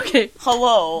Okay.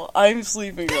 Hello, I'm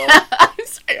Sleeping Girl. I'm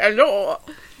sorry, hello.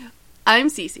 I'm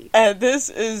Cece. And this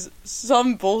is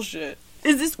some bullshit.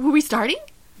 Were we starting?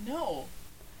 No.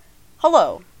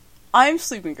 Hello, I'm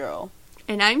Sleeping Girl.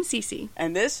 And I'm Cece.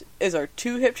 And this is our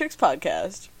Two Hip Chicks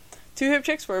podcast. Two Hip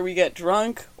Chicks where we get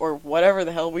drunk, or whatever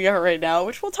the hell we are right now,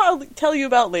 which we'll tell you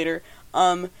about later.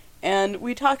 And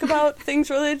we talk about things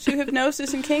related to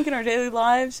hypnosis and kink in our daily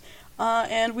lives.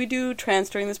 And we do trance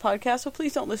during this podcast, so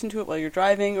please don't listen to it while you're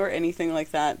driving or anything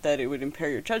like that it would impair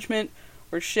your judgment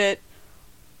or shit.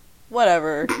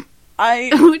 Whatever.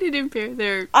 Would it impair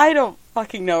their... I don't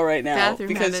fucking know right now. Bathroom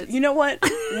because habits. You know what?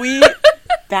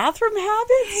 Bathroom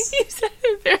habits? You said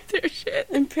impair their shit.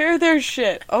 Impair their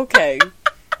shit. Okay.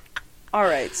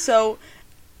 Alright, so...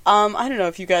 I don't know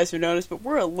if you guys have noticed, but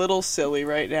we're a little silly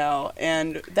right now,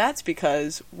 and that's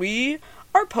because we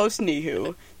are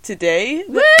post-Nihu. Today...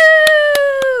 Woo!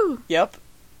 Yep.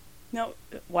 No,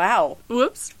 wow.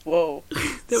 Whoops. Whoa.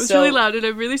 That was really loud, and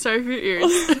I'm really sorry for your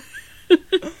ears.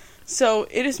 So,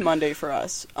 it is Monday for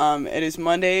us. It is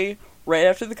Monday right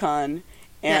after the con,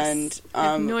 and... Yes.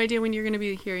 I have no idea when you're going to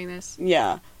be hearing this.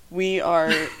 Yeah. We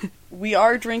are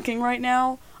drinking right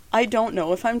now. I don't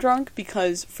know if I'm drunk,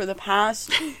 because for the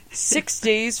past 6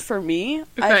 days for me,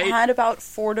 I've had about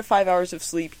 4 to 5 hours of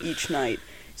sleep each night.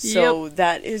 So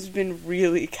that has been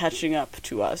really catching up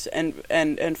to us, and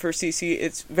for Cece,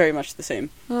 it's very much the same.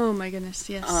 Oh my goodness,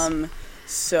 yes.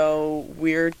 So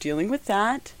we're dealing with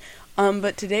that.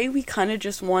 But today we kind of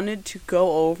just wanted to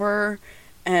go over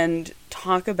and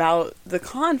talk about the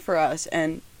con for us,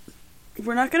 and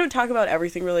we're not going to talk about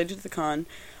everything related to the con.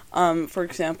 For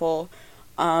example,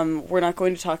 we're not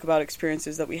going to talk about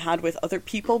experiences that we had with other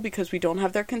people because we don't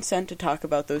have their consent to talk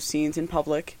about those scenes in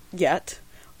public yet.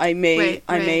 I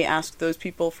may ask those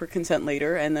people for consent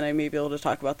later, and then I may be able to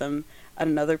talk about them at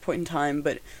another point in time.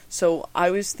 But so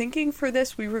I was thinking for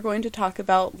this, we were going to talk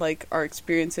about like our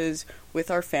experiences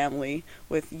with our family,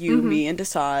 with you, me, and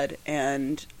Desaad,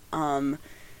 and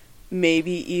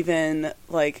maybe even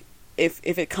like if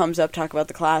it comes up, talk about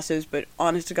the classes. But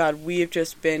honest to God, we have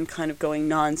just been kind of going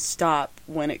nonstop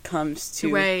when it comes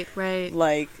to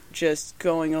like just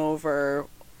going over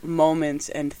moments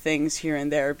and things here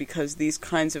and there, because these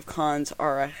kinds of cons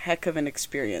are a heck of an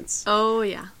experience. Oh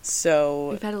yeah.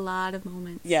 So we've had a lot of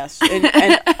moments. Yes,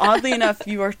 and oddly enough,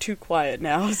 you are too quiet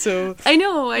now. So I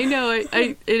know.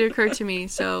 It occurred to me.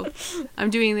 So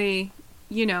I'm doing the,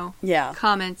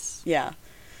 comments. Yeah.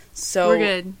 So we're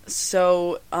good.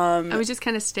 So I was just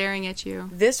kind of staring at you.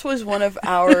 This was one of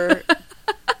our.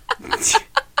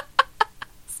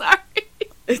 Sorry.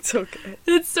 It's okay.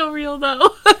 It's so real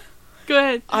though. Go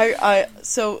ahead.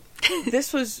 So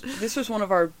this was one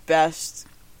of our best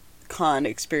con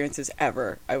experiences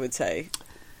ever, I would say.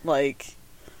 Like,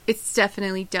 it's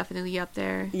definitely up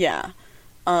there. Yeah.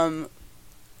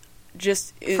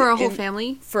 Just for our whole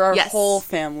family? For our whole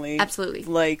family. Absolutely.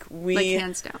 Like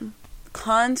hands down.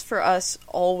 Cons for us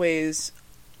always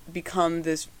become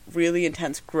this really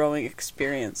intense growing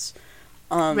experience.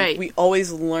 We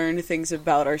always learn things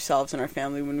about ourselves and our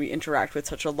family when we interact with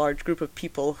such a large group of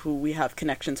people who we have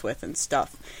connections with and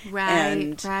stuff.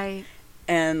 Right.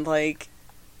 And, like,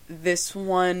 this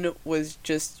one was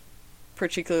just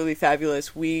particularly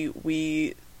fabulous.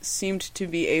 We seemed to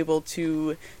be able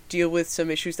to deal with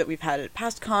some issues that we've had at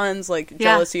past cons, like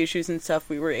jealousy issues and stuff.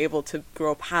 We were able to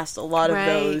grow past a lot of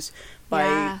those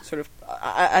by sort of...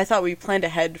 I thought we planned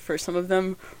ahead for some of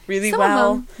them really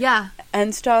well. Of them, yeah.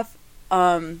 And stuff.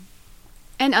 And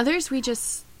others we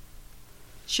just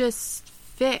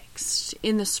fixed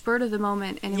in the spurt of the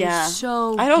moment, and it was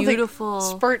so beautiful.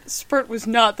 Spurt was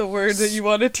not the word that you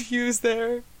wanted to use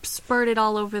there. Spurted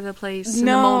all over the place in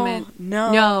the moment.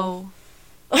 No.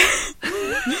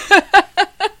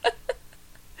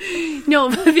 No,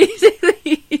 but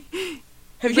basically...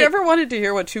 Have you ever wanted to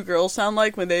hear what two girls sound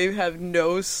like when they have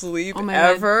no sleep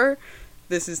ever? God.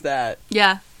 This is that.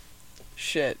 Yeah.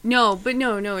 Shit. No,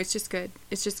 it's just good.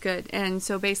 It's just good. And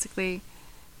so basically,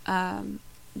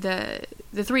 the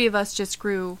three of us just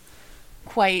grew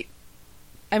quite,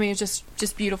 I mean, it's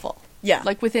just beautiful. Yeah.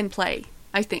 Like within play,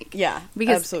 I think. Yeah,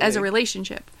 because absolutely. as a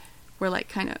relationship, we're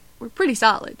like we're pretty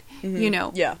solid,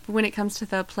 Yeah. when it comes to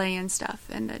the play and stuff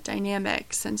and the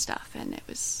dynamics and stuff, and it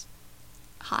was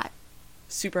hot.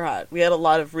 Super hot. We had a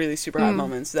lot of really super hot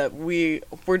moments that we're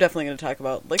definitely going to talk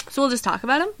about. So we'll just talk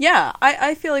about them? Yeah,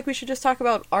 I feel like we should just talk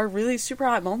about our really super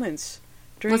hot moments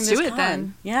during this con. Let's do it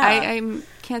then. Yeah. I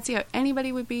can't see how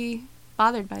anybody would be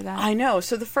bothered by that. I know.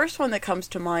 So the first one that comes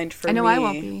to mind for me I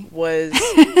won't be. Was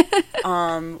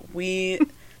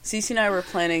Cece and I were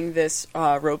planning this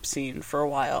rope scene for a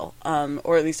while.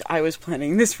 Or at least I was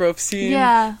planning this rope scene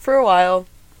for a while.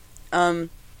 I mean,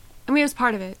 it was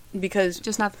part of it, because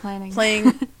just not the planning.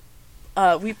 playing,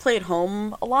 we played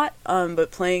home a lot,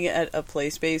 but playing at a play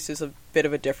space is a bit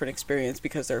of a different experience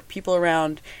because there are people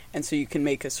around, and so you can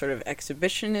make a sort of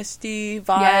exhibitionist-y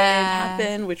vibe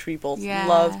happen, which we both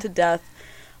love to death.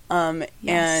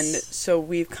 And so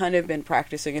we've kind of been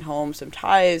practicing at home some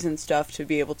ties and stuff to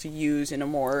be able to use in a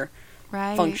more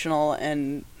functional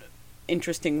and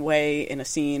interesting way in a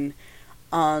scene.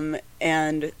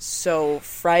 And so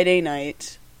Friday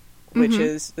night, which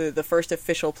is the first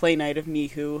official play night of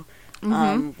Nihu,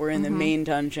 we're in the main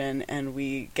dungeon, and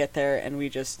we get there and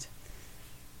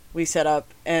we set up,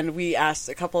 and we asked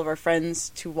a couple of our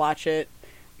friends to watch it.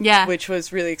 Yeah. Which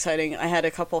was really exciting. I had a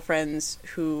couple friends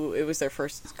who it was their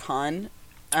first con.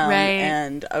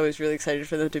 And I was really excited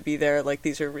for them to be there. Like,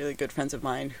 these are really good friends of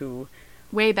mine who...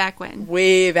 Way back when.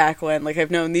 Like, I've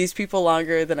known these people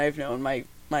longer than I've known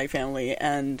my family.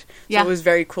 And so it was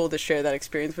very cool to share that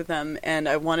experience with them. And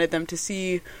I wanted them to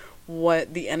see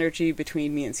what the energy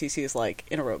between me and Cece is like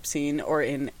in a rope scene or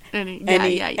in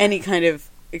any kind of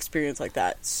experience like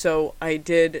that. So I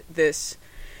did this...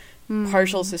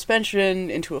 partial suspension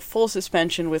into a full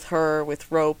suspension with her with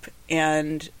rope,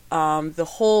 and the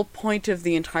whole point of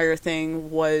the entire thing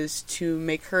was to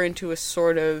make her into a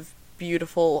sort of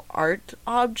beautiful art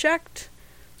object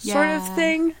sort of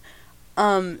thing.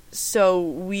 So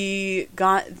we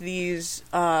got these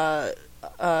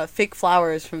fake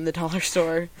flowers from the dollar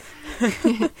store.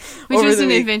 Which was an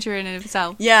adventure in and of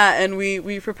itself. Yeah, and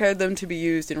we prepared them to be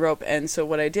used in rope. And so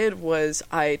what I did was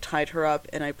I tied her up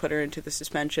and I put her into the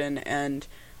suspension, and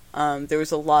there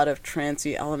was a lot of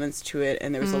trancy elements to it,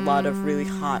 and there was a lot of really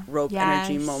hot rope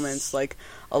energy moments, like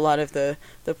a lot of the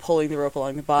pulling the rope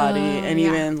along the body, and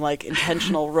even like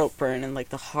intentional rope burn and like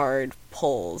the hard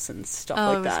pulls and stuff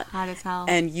like that. Hot as hell.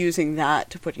 And using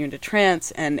that to put you into trance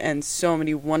and so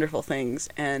many wonderful things.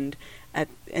 And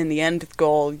in the end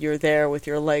goal, you're there with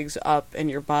your legs up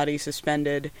and your body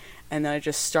suspended, and then I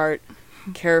just start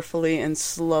carefully and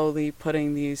slowly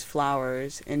putting these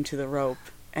flowers into the rope,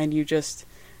 and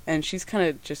she's kind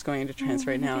of just going into trance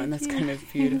right now, and that's kind of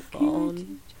beautiful.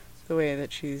 The way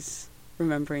that she's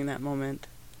remembering that moment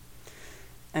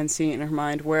and seeing it in her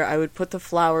mind, where I would put the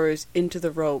flowers into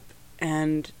the rope,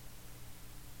 and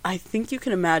I think you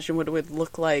can imagine what it would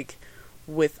look like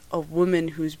with a woman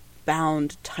who's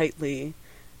bound tightly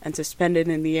and suspended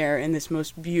in the air in this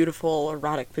most beautiful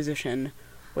erotic position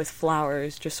with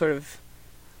flowers just sort of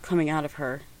coming out of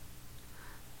her,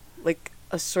 like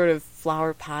a sort of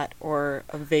flower pot or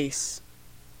a vase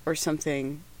or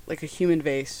something, like a human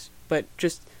vase, but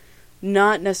just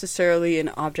not necessarily an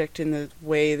object in the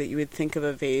way that you would think of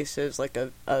a vase as like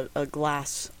a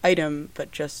glass item,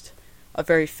 but just a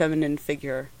very feminine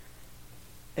figure,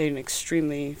 an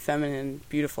extremely feminine,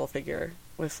 beautiful figure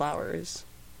with flowers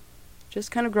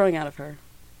just kind of growing out of her.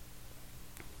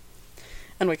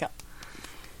 And wake up.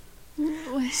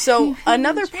 So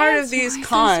another part of these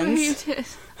cons...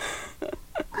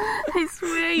 I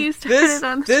swear you started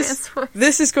on Transformers.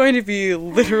 This is going to be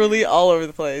literally all over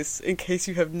the place, in case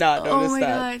you have not noticed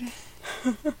that.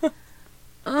 Oh my god.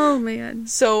 Oh man.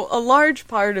 So a large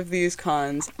part of these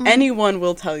cons, anyone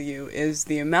will tell you, is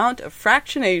the amount of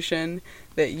fractionation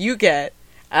that you get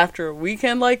after a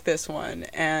weekend like this one.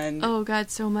 And oh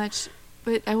god, so much.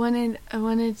 But I wanted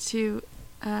to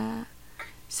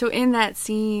so in that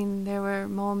scene there were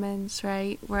moments,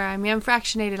 right, where I'm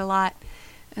fractionated a lot.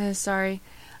 Sorry.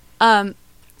 And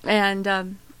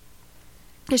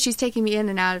because she's taking me in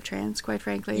and out of trance, quite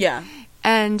frankly. Yeah.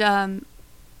 And I'm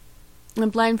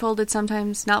blindfolded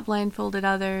sometimes, not blindfolded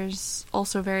others,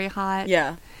 also very hot.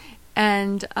 Yeah.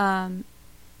 And then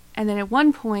at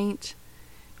one point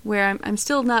where I'm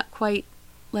still not quite,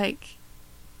 like,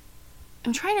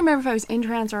 I'm trying to remember if I was in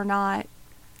trance or not,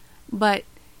 but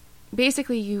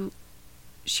basically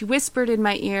she whispered in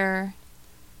my ear,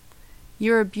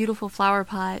 "You're a beautiful flower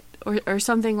pot," or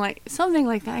something like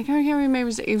that. I can't remember.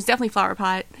 It was definitely flower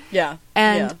pot. Yeah.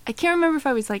 And I can't remember if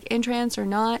I was like in trance or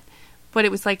not, but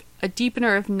it was like a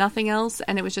deepener of nothing else,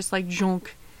 and it was just like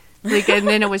junk, like, and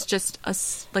then it was just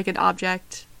like an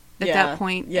object at that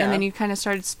point, and then you kind of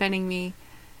started spinning me,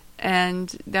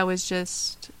 and that was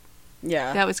just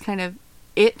that was kind of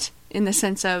it in the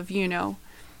sense of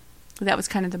that was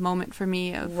kind of the moment for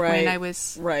me of when I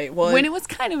was when it was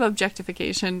kind of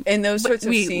objectification. In those sorts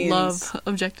of scenes, we love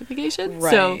objectification,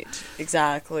 right? So.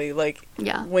 Exactly. Like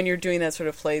when you're doing that sort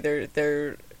of play,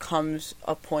 there comes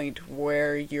a point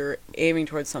where you're aiming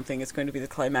towards something. It's going to be the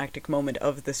climactic moment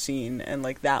of the scene, and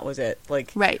like that was it.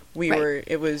 Like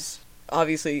it was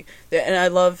obviously, and I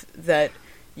love that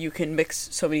you can mix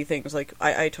so many things. Like,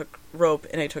 I took rope,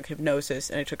 and I took hypnosis,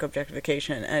 and I took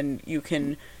objectification, and you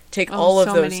can take all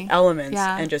of those elements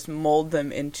and just mold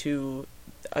them into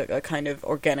a kind of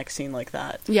organic scene like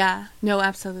that. Yeah, no,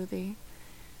 absolutely.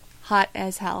 Hot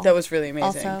as hell. That was really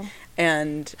amazing. Also.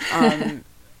 And,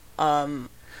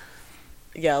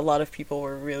 yeah, a lot of people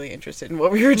were really interested in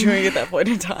what we were doing at that point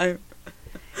in time.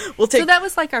 So that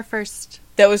was like our first...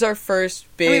 That was our first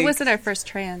big... I mean, it wasn't our first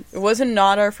trance. It wasn't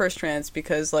not our first trance,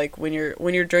 because, like, when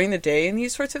you're during the day and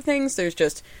these sorts of things, there's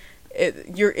just...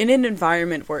 you're in an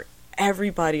environment where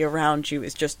everybody around you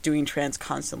is just doing trance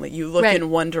constantly. You look in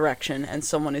one direction and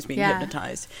someone is being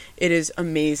hypnotized. It is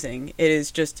amazing. It is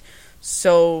just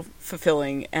so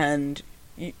fulfilling, and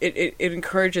it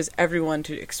encourages everyone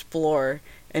to explore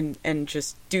and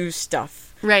just do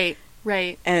stuff. Right.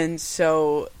 And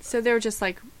so there were just,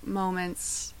 like,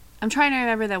 moments... I'm trying to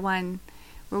remember that one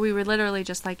where we were literally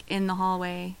just, like, in the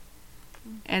hallway,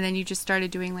 and then you just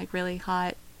started doing, like, really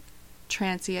hot,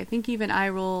 trancey, I think even eye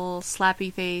roll,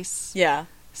 slappy face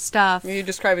stuff. You're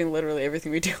describing literally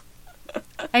everything we do.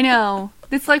 I know.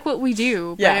 It's like what we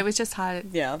do, but it was just hot.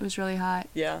 Yeah. It was really hot.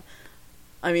 Yeah.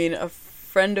 I mean, a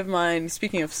friend of mine,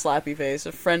 speaking of slappy face,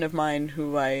 a friend of mine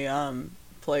who I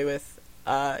play with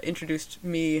introduced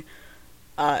me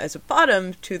as a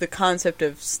bottom to the concept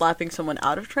of slapping someone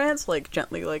out of trance, like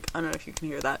gently, like, I don't know if you can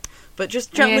hear that, but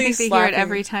just gently I think slapping. They hear it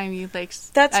every time you, like...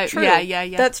 That's true.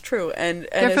 Yeah. That's true. And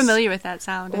they're familiar with that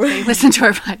sound if they listen to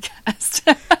our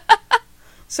podcast.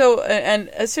 So, and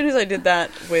as soon as I did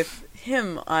that with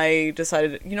him, I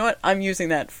decided, you know what, I'm using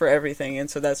that for everything, and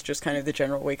so that's just kind of the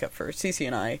general wake up for Cece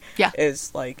and I. Yeah.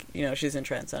 Is, like, you know, she's in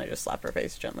trance, and I just slap her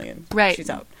face gently, and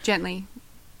she's out. Gently.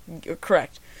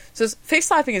 Correct. So face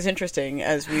slapping is interesting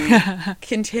as we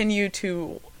continue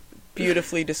to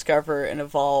beautifully discover and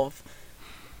evolve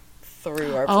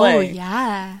through our play. Oh,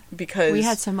 yeah. Because we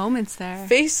had some moments there.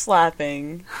 Face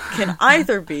slapping can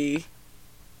either be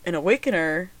an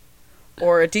awakener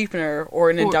or a deepener or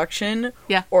an induction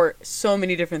or so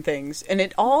many different things. And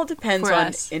it all depends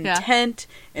on intent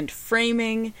and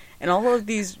framing and all of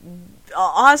these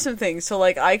awesome things. So,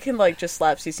 like, I can, like, just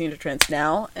slap CC into trance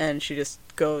now, and she just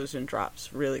goes and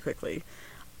drops really quickly.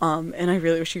 And I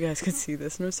really wish you guys could see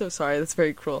this, and I'm so sorry, that's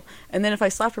very cruel. And then if I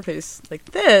slap her face like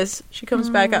this, she comes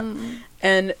back up.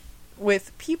 And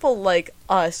with people like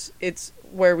us, it's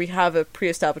where we have a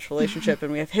pre-established relationship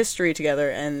and we have history together,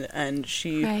 and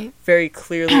she very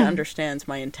clearly understands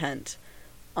my intent.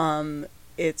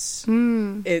 That's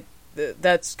kind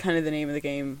of the name of the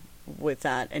game with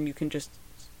that, and you can just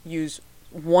use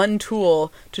one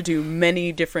tool to do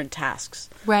many different tasks.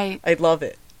 Right. I love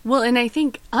it. Well, and I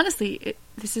think, honestly,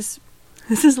 this is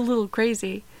a little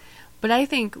crazy, but I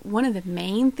think one of the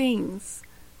main things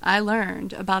I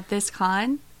learned about this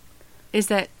con is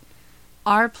that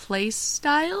our play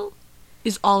style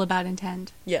is all about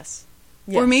intent. Yes.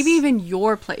 Or maybe even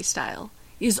your play style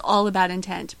is all about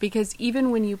intent, because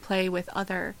even when you play with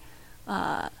other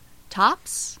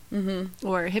tops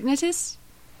or hypnotists,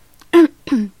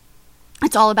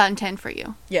 it's all about intent for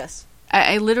you. Yes.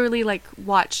 I literally, like,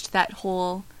 watched that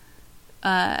whole...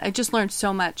 I just learned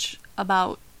so much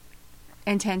about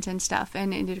intent and stuff,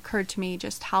 and it occurred to me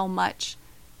just how much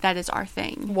that is our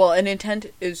thing. Well, an intent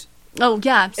is... Oh,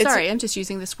 yeah, sorry, I'm just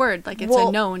using this word, like it's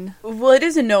a known... Well, it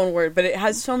is a known word, but it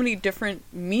has so many different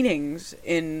meanings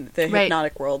in the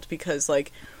hypnotic world, because,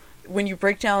 like, when you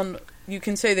break down... You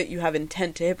can say that you have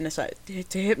intent to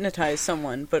hypnotize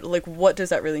someone, but, like, what does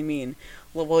that really mean?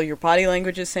 Well, your body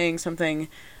language is saying something,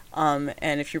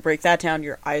 and if you break that down,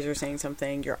 your eyes are saying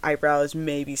something, your eyebrows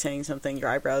may be saying something, your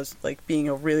eyebrows, like, being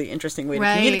a really interesting way to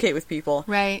communicate with people.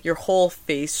 Right. Your whole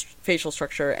facial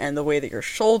structure, and the way that your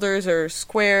shoulders are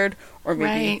squared, or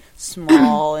maybe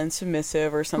small and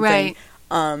submissive or something. Right.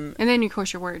 And then, of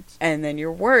course, your words. And then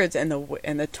your words, and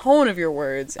the tone of your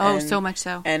words. Oh, so much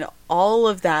so. And all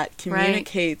of that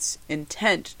communicates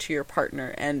intent to your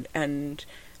partner, and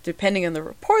depending on the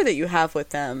rapport that you have with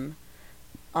them,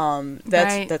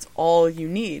 that's all you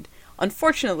need.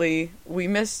 Unfortunately, we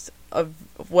missed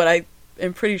what I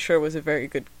am pretty sure was a very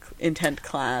good intent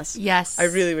class. Yes. I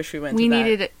really wish we went to that. We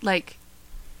needed, like,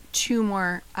 2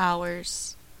 more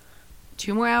hours.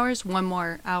 2 more hours? 1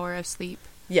 more hour of sleep.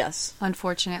 Yes.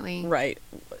 Unfortunately. Right.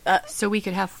 So we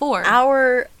could have 4.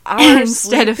 Our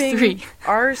instead of 3.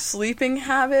 Our sleeping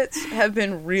habits have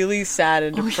been really sad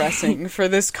and depressing for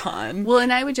this con. Well,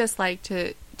 and I would just like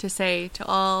to say to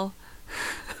all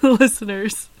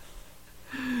listeners,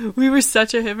 we were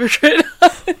such a hypocrite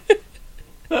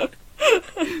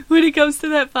when it comes to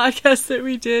that podcast that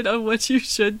we did on what you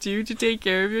should do to take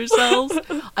care of yourselves.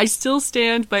 I still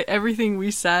stand by everything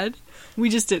we said. We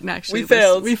just didn't actually. We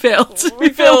failed. We failed. We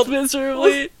failed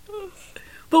miserably.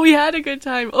 But we had a good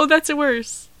time. Oh, that's it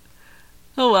worse.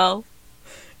 Oh well.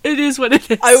 It is what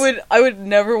it is. I would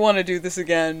never want to do this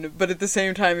again, but at the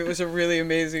same time it was a really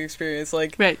amazing experience.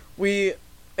 Like right.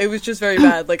 It was just very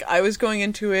bad. Like I was going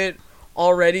into it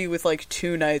already with like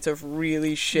 2 nights of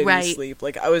really shitty sleep.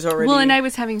 Like I was already and I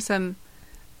was having some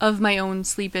of my own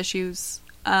sleep issues.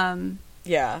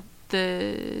 Yeah.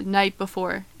 The night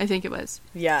before, I think it was.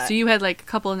 Yeah. So you had like a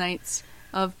couple of nights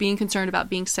of being concerned about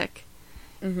being sick.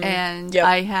 Mm-hmm. And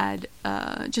I had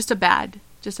just a bad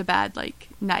like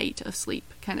night of sleep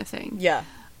kind of thing. Yeah.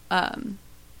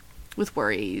 With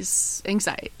worries,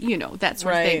 anxiety, that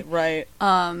sort of thing. Right.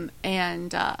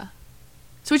 And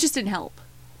so it just didn't help.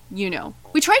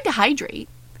 We tried to hydrate.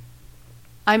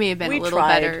 I may have been a little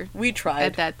better. We tried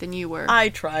at that than you were. I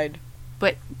tried,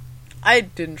 but I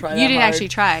didn't try. You didn't actually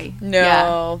try. No.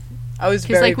 Yeah. I was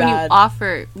very bad. Because, when you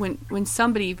offer, when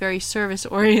somebody very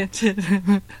service-oriented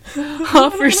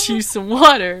offers you some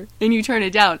water and you turn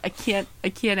it down, I can't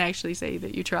actually say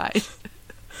that you tried.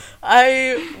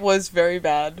 I was very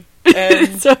bad. And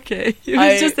it's okay. It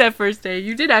was just that first day.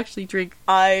 You did actually drink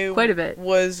quite a bit. I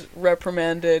was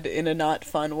reprimanded in a not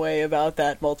fun way about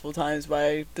that multiple times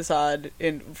by Desad,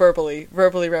 verbally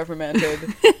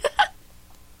reprimanded.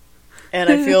 And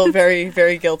I feel very,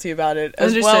 very guilty about it.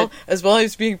 As well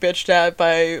as being bitched at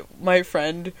by my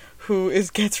friend who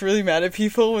gets really mad at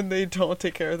people when they don't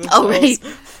take care of themselves. Oh, right.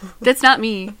 That's not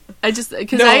me. Because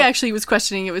I actually was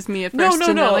questioning it was me at first.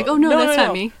 No. Like, oh, no, that's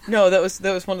not me. No, that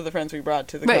was one of the friends we brought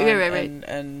to the con. Right.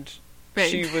 And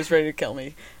she was ready to kill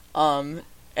me.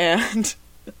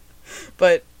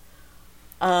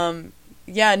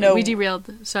 Yeah, no. We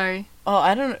derailed. Sorry. Oh,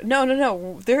 I don't know.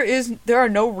 No. There are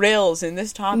no rails in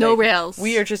this topic. No rails.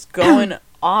 We are just going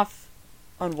off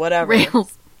on whatever.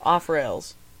 Rails. Off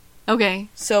rails. Okay.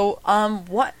 So,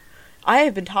 what? I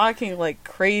have been talking like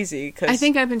crazy. I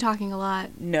think I've been talking a lot.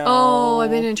 No. Oh, I've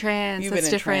been in trance. You've That's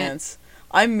been in different. Trance.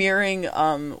 I'm mirroring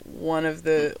one of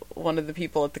the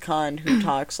people at the con who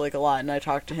talks like a lot, and I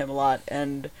talk to him a lot,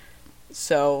 and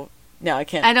so now I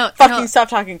can't stop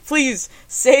talking. Please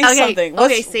say something.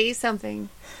 Say something.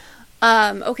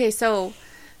 Okay, so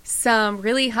some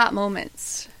really hot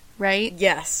moments, right?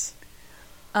 Yes.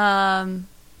 Well,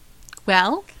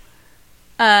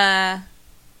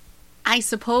 I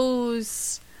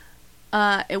suppose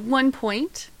at one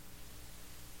point,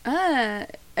 I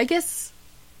guess.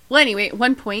 Well, anyway, at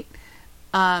one point,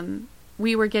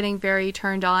 we were getting very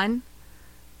turned on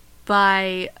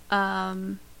by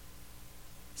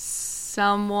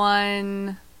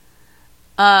someone.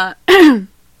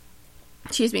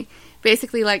 Excuse me.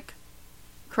 Basically, like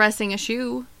caressing a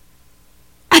shoe.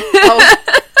 Oh.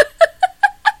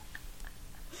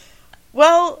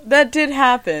 Well, that did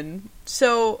happen.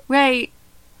 So right,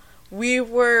 we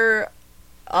were.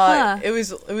 It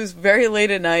was very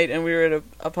late at night, and we were at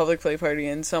a public play party,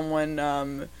 and someone.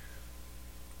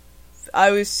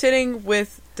 I was sitting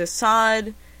with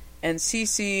Desad and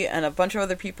Cece and a bunch of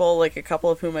other people, like a couple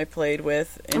of whom I played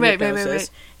with in Hypnosis. Right.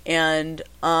 And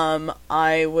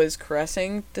I was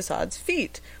caressing Desad's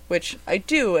feet, which I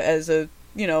do as a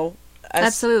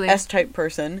absolutely S-type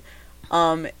person,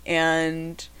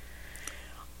 and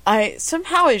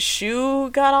somehow his shoe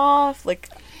got off, like.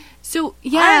 So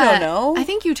yeah, I don't know. I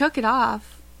think you took it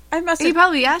off. I must have. He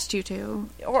probably asked you to,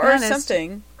 or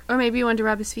something, or maybe you wanted to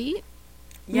rub his feet.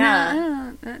 Yeah,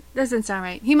 no, that doesn't sound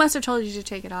right. He must have told you to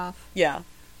take it off. Yeah,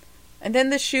 and then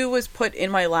the shoe was put in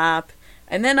my lap,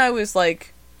 and then I was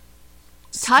like,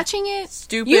 touching it.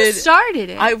 Stupid. You started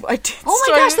it. I did. Oh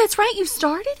my gosh, that's right. You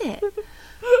started it.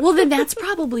 Well, then that's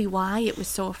probably why it was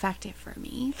so effective for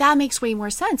me. That makes way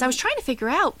more sense. I was trying to figure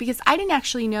out because I didn't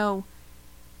actually know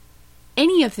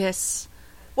any of this.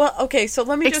 Well, okay, so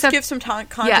let me just give some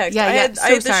context. Yeah. I had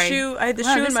the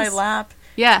shoe in my lap.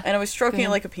 Yeah. And I was stroking it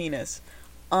like a penis.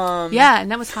 Yeah,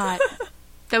 and that was hot.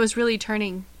 That was really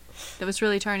turning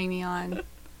me on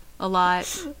a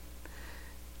lot.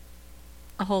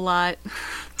 A whole lot.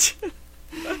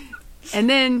 And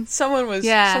then someone was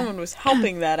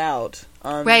helping that out.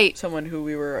 Right. Someone who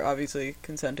we were obviously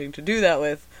consenting to do that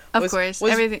with. Of course.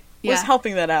 Everything was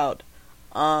helping that out.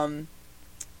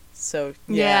 So,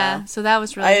 yeah. So that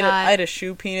was really hot. I had a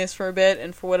shoe penis for a bit,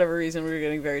 and for whatever reason, we were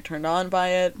getting very turned on by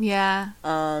it. Yeah.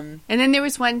 And then there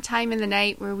was one time in the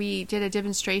night where we did a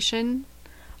demonstration,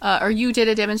 or you did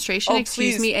a demonstration,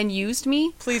 excuse me, and used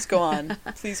me. Please go on.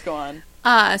 Please go on.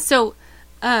 So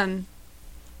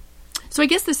I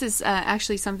guess this is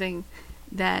actually something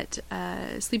that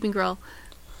Sleeping Girl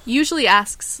usually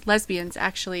asks lesbians,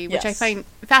 actually, which I find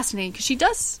fascinating, because she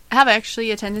does have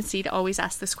actually a tendency to always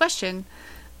ask this question.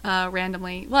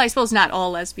 randomly. Well, I suppose not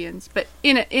all lesbians, but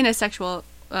in a sexual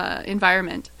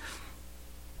environment,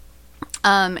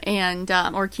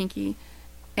 or kinky,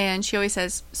 and she always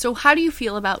says, "So how do you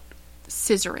feel about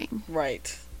scissoring?"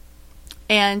 Right.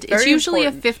 And Very it's usually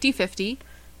important. a 50-50.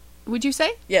 Would you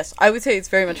say? Yes, I would say it's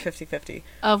very much 50-50.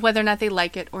 Of whether or not they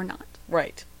like it or not.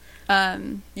 Right.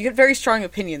 You get very strong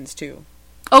opinions, too.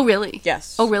 Oh, really?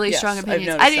 Yes. Oh, really yes, strong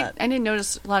opinions. I didn't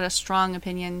notice a lot of strong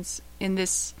opinions in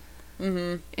this.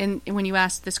 Mm-hmm. When you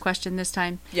asked this question this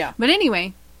time. Yeah. But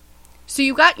anyway, so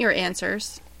you got your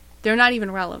answers. They're not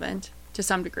even relevant to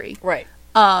some degree. Right.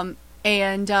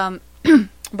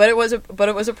 But it was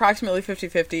approximately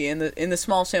 50-50 in the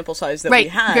small sample size that we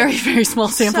had. Very, very small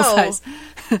sample size.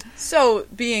 So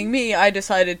being me, I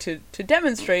decided to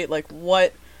demonstrate like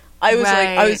what I was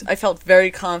right. I felt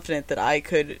very confident that I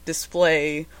could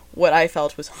display what I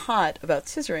felt was hot about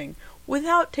scissoring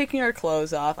without taking our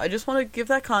clothes off. I just want to give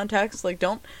that context. Like,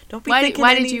 don't be thinking.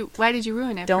 Why did you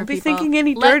ruin it? Don't for be people? thinking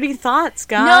any dirty thoughts,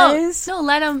 guys. No.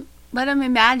 Let them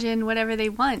imagine whatever they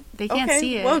want. They can't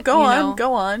see it. Well, go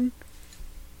on.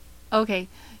 Okay,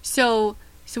 so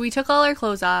we took all our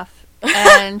clothes off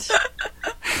and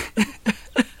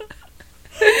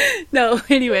no.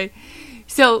 Anyway,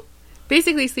 so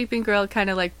basically, Sleeping Girl kind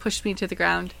of like pushed me to the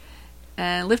ground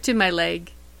and lifted my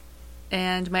leg,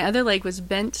 and my other leg was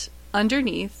bent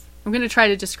underneath. I'm going to try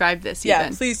to describe this. Yeah,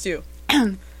 even. please do.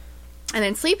 And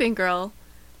then Sleeping Girl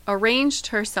arranged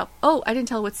herself. Oh,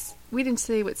 we didn't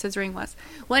say what scissoring was.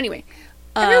 Well, anyway,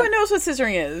 everyone knows what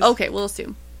scissoring is. Okay, we'll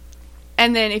assume.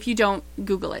 And then if you don't,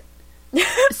 Google it.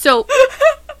 So,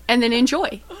 and then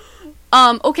enjoy.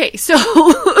 Okay, so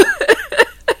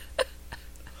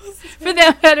for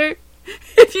that matter,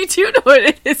 if you do know what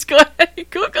it is, go ahead and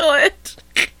Google it.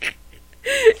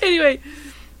 Anyway,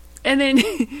 and then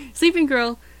Sleeping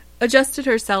Girl adjusted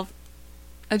herself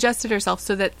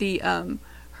so that the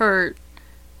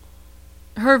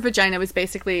her vagina was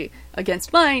basically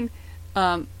against mine.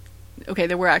 Okay,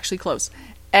 they were actually close,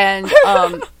 and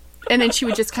then she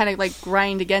would just kind of like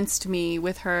grind against me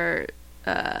with her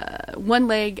one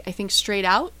leg, I think, straight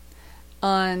out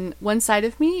on one side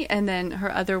of me, and then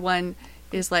her other one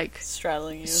is like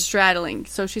straddling you.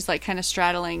 So she's like kind of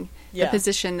straddling the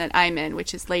position that I'm in,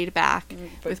 which is laid back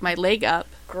with my leg up.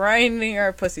 Grinding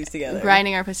our pussies together.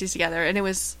 And it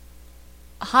was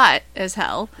hot as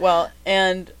hell. Well,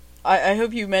 and I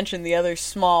hope you mentioned the other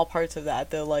small parts of that,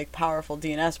 the like powerful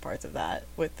DNS parts of that,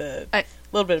 with the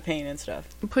little bit of pain and stuff.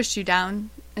 Pushed you down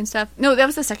and stuff? No, that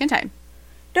was the second time.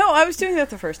 No, I was doing that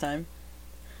the first time.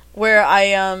 Where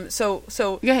I, so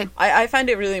go ahead. I find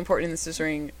it really important in the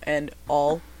scissoring and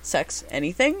all sex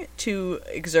anything to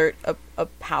exert a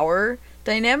power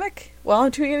dynamic while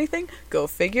I'm doing anything. Go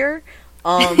figure.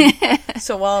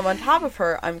 So while I'm on top of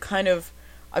her,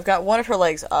 I've got one of her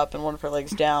legs up and one of her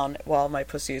legs down while my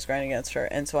pussy is grinding against her,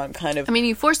 and so I'm kind of... I mean,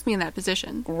 you forced me in that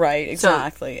position. Right,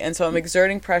 exactly. And so I'm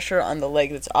exerting pressure on the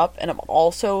leg that's up, and I'm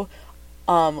also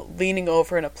leaning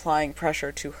over and applying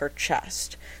pressure to her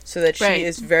chest, so that she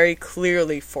is very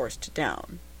clearly forced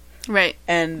down. Right.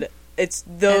 And it's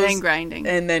those... And then grinding.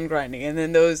 And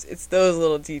then it's those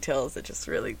little details that just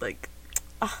really, like...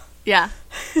 Yeah.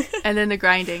 And then the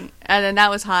grinding. And then that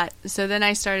was hot. So then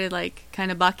I started, like,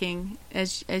 kind of bucking,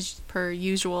 as per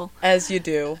usual. As you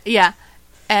do. Yeah.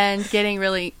 And getting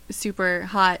really super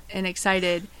hot and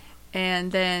excited.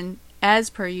 And then,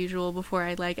 as per usual, before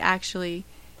I, like, actually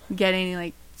get any,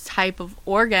 like, type of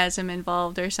orgasm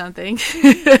involved or something.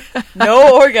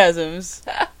 No orgasms.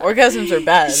 Orgasms are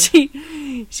bad.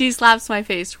 She slaps my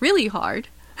face really hard.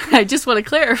 I just want to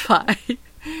clarify.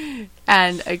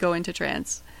 And I go into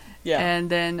trance. Yeah. And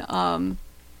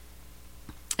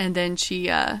then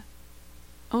she,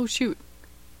 oh shoot.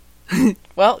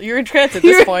 Well, you're in trance at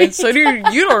this point, so you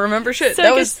don't remember shit. So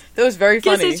that was very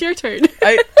funny. Guess it's your turn.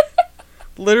 I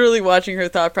literally watching her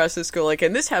thought process go like,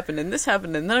 and this happened, and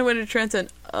then I went into trance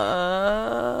and,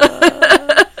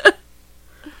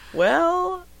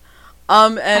 well,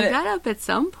 and I got up at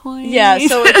some point. Yeah,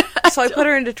 so I put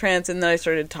her into trance, and then I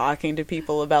started talking to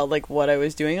people about like what I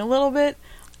was doing a little bit.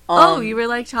 You were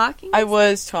like talking? I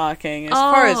was talking, as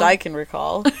far as I can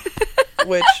recall,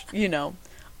 which, and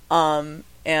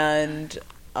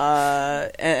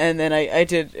then I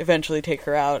did eventually take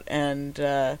her out, and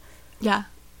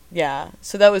yeah,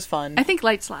 so that was fun. I think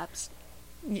light slaps.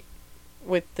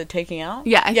 With the taking out?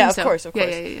 Yeah, I think so. Of course.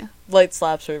 Yeah. Light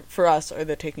slaps for us are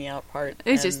the taking out part.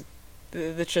 It's just what we're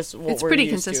used to. It's pretty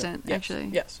consistent, actually.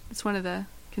 Yes. It's one of the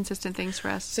consistent things for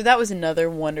us. So that was another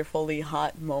wonderfully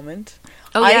hot moment.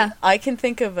 Oh, yeah. I can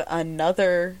think of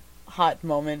another hot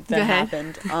moment that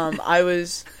happened. I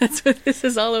was... That's what this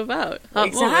is all about.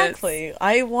 Exactly. Moments.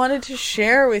 I wanted to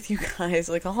share with you guys,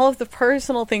 like, all of the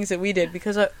personal things that we did,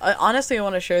 because I honestly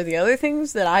want to share the other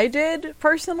things that I did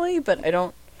personally, but I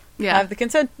don't have the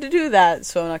consent to do that,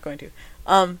 so I'm not going to.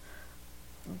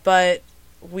 But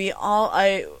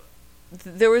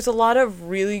there was a lot of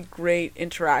really great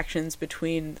interactions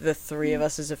between the three of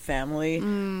us as a family.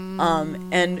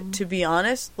 And to be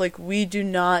honest, like, we do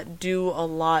not do a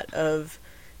lot of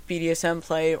BDSM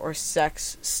play or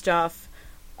sex stuff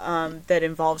that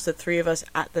involves the three of us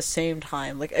at the same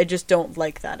time. Like, I just don't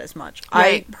like that as much.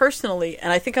 Right. I personally,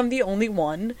 and I think I'm the only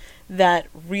one that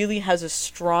really has a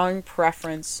strong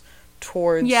preference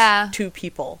towards two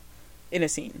people in a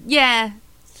scene.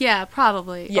 Yeah,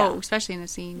 probably. Yeah. Oh, especially in a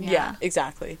scene. Yeah,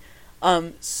 exactly.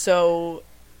 So,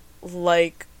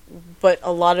 like, but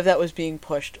a lot of that was being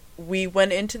pushed. We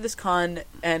went into this con,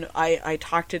 and I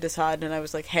talked to Desad, and I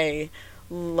was like, hey,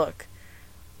 look,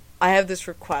 I have this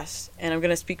request, and I'm going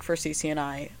to speak for Cece and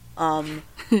I.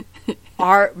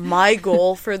 My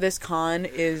goal for this con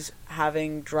is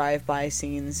having drive-by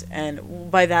scenes, and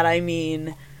by that I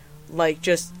mean... like,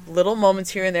 just little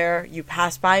moments here and there. You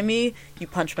pass by me, you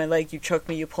punch my leg, you choke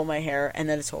me, you pull my hair, and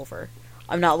then it's over.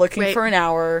 I'm not looking for an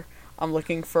hour. I'm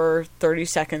looking for 30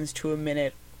 seconds to a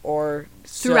minute or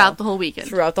so. Throughout the whole weekend.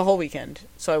 Throughout the whole weekend.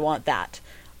 So I want that.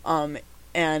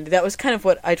 And that was kind of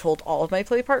what I told all of my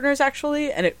play partners,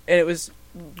 actually. And it was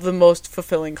the most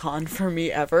fulfilling con for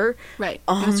me ever. Right.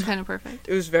 It was kind of perfect.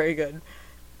 It was very good.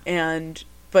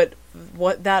 But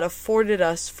what that afforded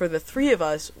us for the three of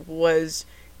us was...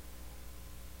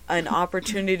 an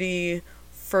opportunity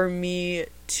for me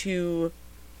to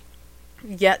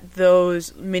get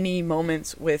those mini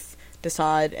moments with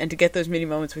Desad and to get those mini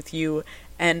moments with you,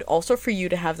 and also for you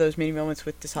to have those mini moments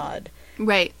with Desad.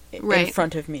 Right. In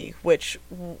front of me, which,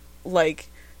 like,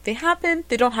 they happen.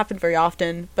 They don't happen very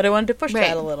often, but I wanted to push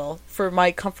that a little for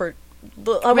my comfort.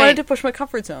 I wanted to push my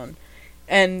comfort zone.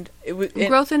 And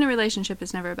growth in a relationship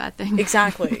is never a bad thing.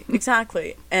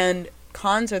 Exactly. And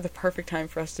cons are the perfect time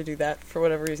for us to do that for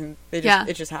whatever reason.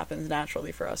 It just happens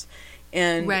naturally for us.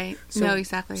 And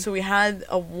exactly. So we had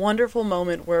a wonderful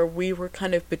moment where we were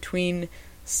kind of between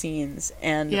scenes,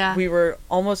 and we were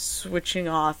almost switching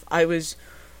off. I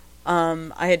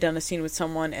had done a scene with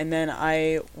someone, and then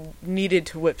I needed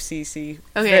to whip Cece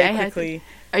very quickly.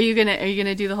 Are you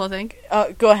gonna do the whole thing?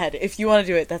 Go ahead. If you want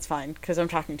to do it, that's fine, because I'm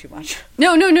talking too much.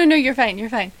 No, you're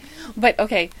fine. But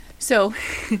okay, so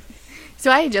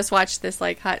I had just watched this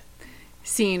like hot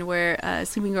scene where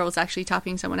Sleeping Girl was actually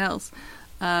topping someone else,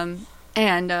 and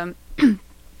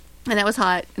that was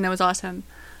hot and that was awesome.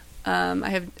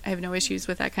 I have no issues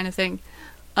with that kind of thing,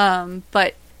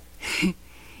 but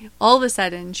all of a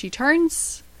sudden she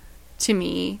turns to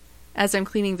me as I'm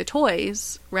cleaning the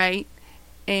toys, right?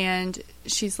 And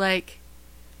she's like,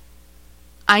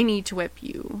 I need to whip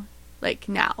you, like,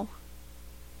 now.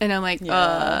 And I'm like,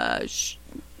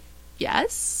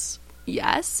 yes,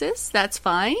 sis, that's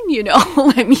fine. You know,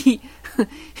 let me,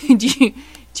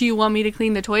 do you want me to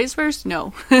clean the toys first?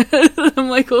 No. I'm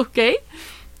like, okay,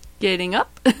 getting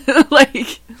up.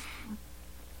 Like,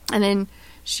 and then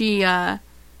she,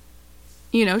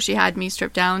 she had me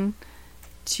stripped down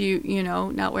to,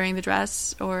 not wearing the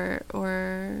dress or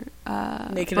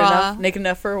naked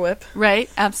enough for a whip. Right.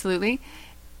 Absolutely.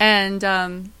 And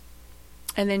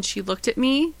then she looked at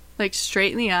me like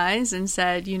straight in the eyes and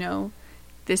said,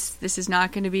 this is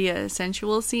not going to be a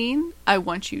sensual scene. I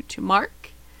want you to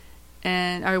mark,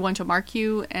 and I want to mark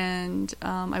you, and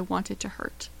I want it to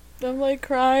hurt. I'm like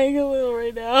crying a little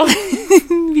right now.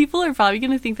 People are probably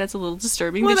going to think that's a little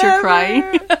disturbing that you're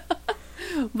crying.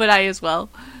 But I as well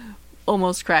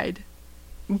almost cried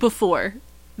before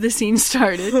the scene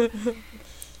started.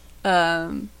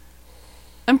 I'm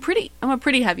a pretty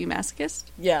heavy masochist.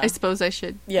 Yeah. I suppose I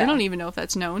should. Yeah. I don't even know if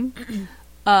that's known.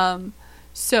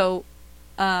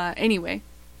 Anyway,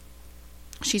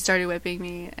 she started whipping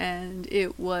me, and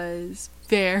it was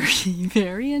very,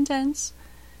 very intense.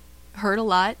 Hurt a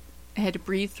lot. I had to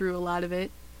breathe through a lot of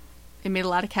it. It made a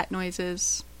lot of cat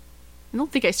noises. I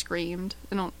don't think I screamed.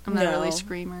 I'm not really a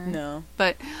screamer. No.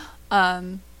 But,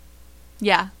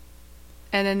 yeah.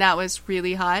 And then that was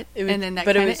really hot. And then that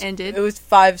kind of ended. It was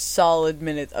 5 solid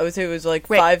minutes. I would say it was like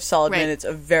 5 solid minutes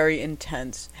of very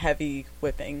intense, heavy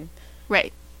whipping.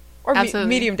 Right. Or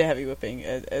medium to heavy whipping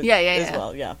as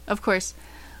well, yeah. Of course.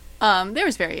 There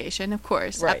was variation, of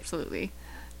course. Right. Absolutely.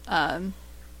 And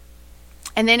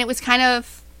then it was kind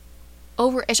of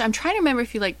over-ish. I'm trying to remember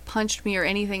if you, like, punched me or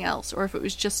anything else, or if it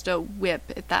was just a whip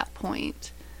at that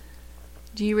point.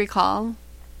 Do you recall?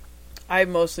 I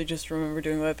mostly just remember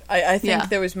doing whip. I think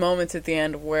there was moments at the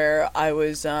end where I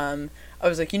was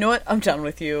like, you know what, I'm done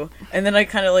with you. And then I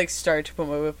kind of, like, started to put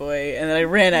my whip away, and then I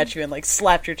ran at you and, like,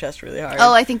 slapped your chest really hard.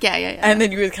 Oh, I think, yeah. And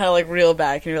then you would kind of, like, reel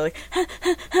back, and you're like,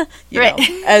 you right.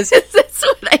 know, as... That's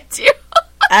what I do.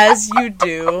 As you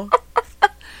do.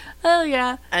 Oh,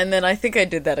 yeah. And then I think I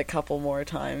did that a couple more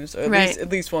times, or at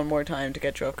least one more time to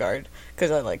get you off guard,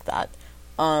 because I like that.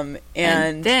 And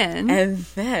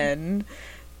then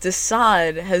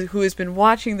Desaad, who has been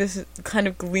watching this kind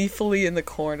of gleefully in the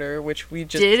corner, which we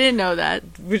just... Didn't know that.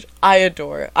 Which I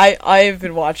adore. I've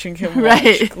been watching him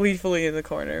watch gleefully in the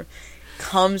corner.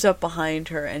 Comes up behind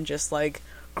her and just, like,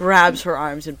 grabs her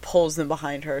arms and pulls them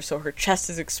behind her so her chest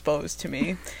is exposed to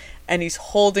me. And he's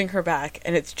holding her back,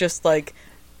 and it's just, like,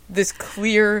 this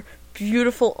clear,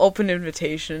 beautiful, open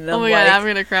invitation. And oh my God, I'm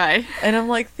gonna cry. And I'm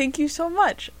like, thank you so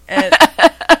much. And...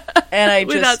 And I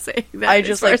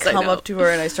just like come up to her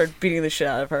and I start beating the shit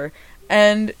out of her.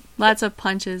 And lots of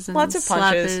punches and punches.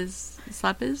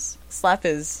 Slaps.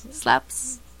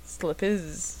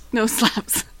 No,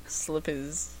 slaps.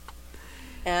 Slippers.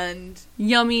 And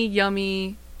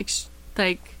yummy,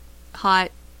 like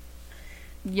hot,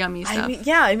 yummy stuff.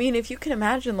 I mean, if you can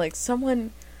imagine, like,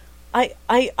 someone... I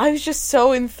was just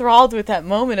so enthralled with that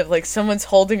moment of, like, someone's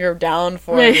holding her down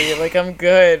for me. Like, I'm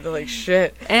good. Like,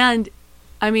 shit. And...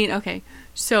 I mean, okay,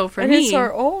 so for and me... it's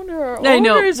our owner. I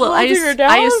know. Well, I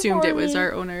assumed it was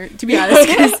our owner, to be honest,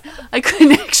 because I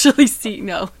couldn't actually see...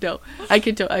 No. I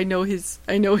could tell. I know his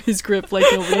grip like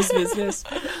nobody's business.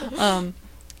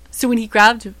 So when he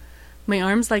grabbed my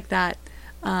arms like that,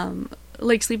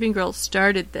 like Sleeping Girl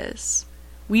started this,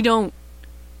 we don't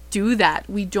do that.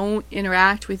 We don't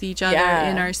interact with each other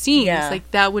in our scenes. Yeah.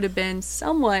 Like, that would have been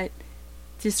somewhat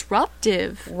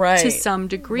disruptive to some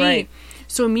degree. Right.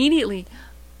 So immediately...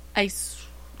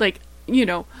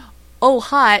 oh,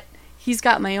 hot, he's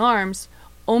got my arms.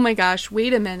 Oh my gosh,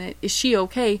 wait a minute, is she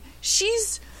okay?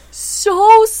 She's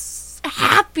so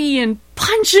happy and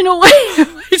punching away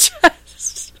at my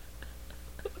chest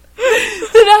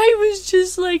that I was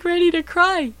just, like, ready to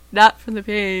cry. Not from the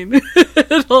pain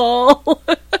at all.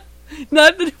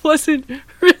 Not that it wasn't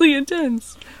really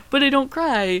intense, but I don't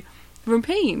cry from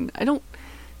pain.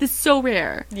 This is so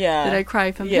rare that I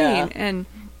cry from pain. And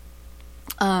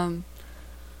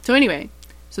so anyway,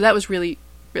 so that was really,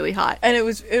 really hot. And it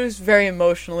was very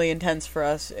emotionally intense for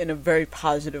us in a very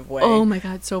positive way. Oh my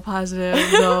God, so positive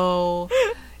though.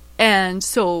 And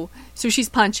so she's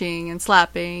punching and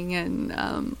slapping, and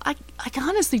I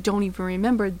honestly don't even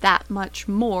remember that much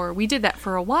more. We did that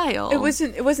for a while. It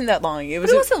wasn't that long. It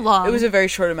wasn't long. It was a very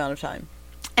short amount of time.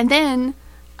 And then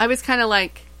I was kind of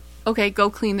like, okay, go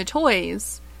clean the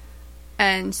toys.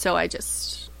 And so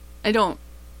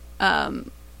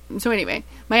so anyway,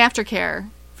 my aftercare,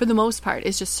 for the most part,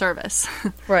 is just service.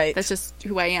 Right. That's just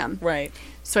who I am. Right.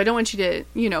 So I don't want you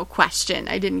to, question.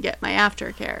 I didn't get my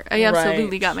aftercare. I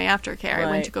absolutely got my aftercare. Right.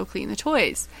 I went to go clean the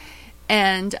toys.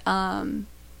 And then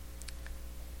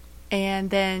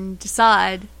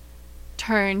Desaad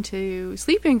turned to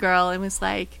Sleeping Girl and was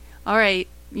like, all right,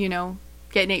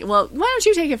 get naked. Well, why don't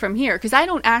you take it from here? Because I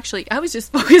was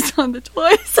just focused on the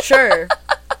toys. Sure.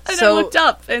 And I looked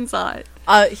up and saw it.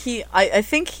 I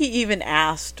think he even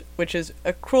asked, which is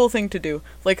a cruel thing to do,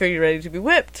 like, are you ready to be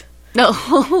whipped? No,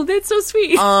 that's so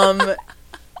sweet. And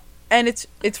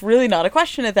it's really not a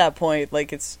question at that point.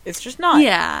 Like, it's just not.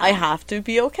 Yeah. I have to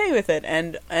be okay with it.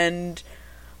 And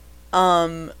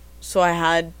so I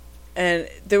had, and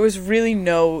there was really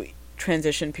no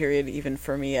transition period even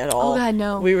for me at all. Oh God,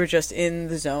 no. We were just in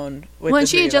the zone with Well,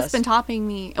 she had just been topping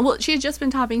me. Well, she had just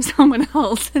been topping someone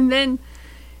else, and then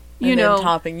then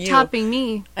topping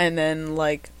me. And then,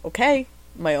 like, okay,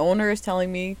 my owner is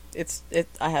telling me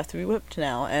I have to be whipped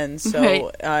now. And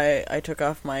so I took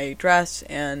off my dress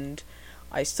and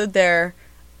I stood there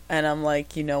and I'm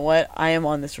like, you know what? I am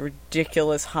on this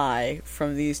ridiculous high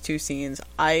from these two scenes.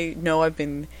 I know I've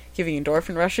been giving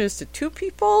endorphin rushes to two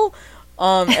people,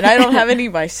 and I don't have any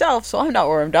myself, so I'm not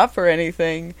warmed up for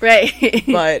anything. Right.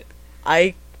 But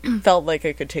I felt like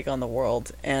I could take on the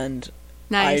world, and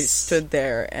nice. I stood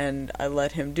there and I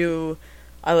let him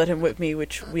whip me,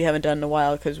 which we haven't done in a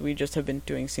while because we just have been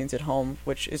doing scenes at home,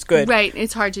 which is good. Right,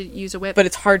 it's hard to use a whip. But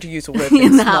it's hard to use a whip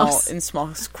in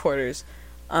small quarters.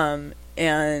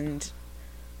 And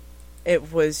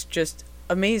it was just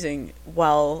amazing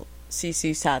while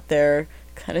Cece sat there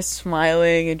kind of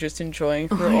smiling and just enjoying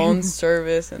her own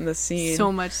service in the scene.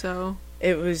 So much so.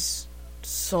 It was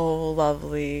so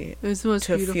lovely. It was the most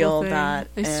beautiful feel thing. That.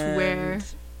 I swear.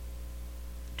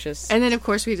 Just, and then, of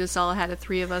course, we just all had a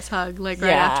three of us hug, like,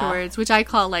 right afterwards, which I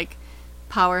call, like,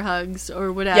 power hugs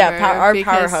or whatever. Yeah, our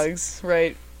power hugs,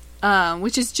 right.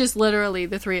 Which is just literally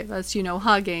the three of us,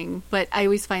 hugging. But I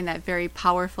always find that very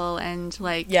powerful and,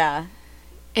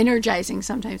 energizing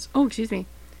sometimes. Oh, excuse me.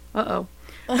 Uh-oh.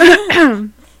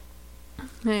 I'm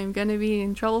gonna be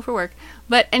in trouble for work.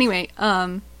 But anyway,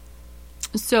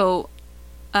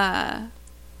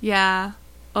 yeah.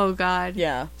 Oh, God.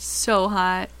 Yeah. So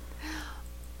hot.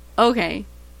 Okay.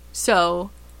 So,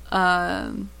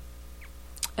 another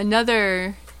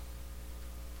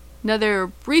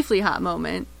briefly hot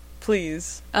moment.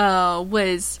 Please.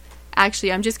 Was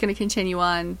actually, I'm just going to continue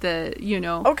on the,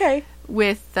 Okay.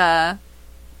 With,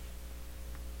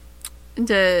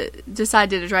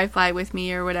 decided to drive by with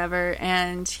me or whatever,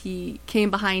 and he came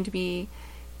behind me,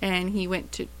 and he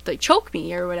went to, choke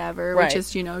me or whatever, right. which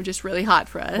is, just really hot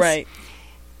for us. Right.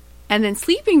 And then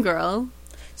Sleeping Girl.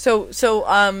 So,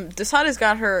 Desada's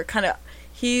got her kind of,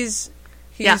 he's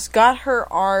got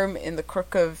her arm in the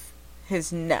crook of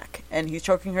his neck, and he's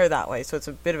choking her that way, so it's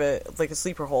a bit of a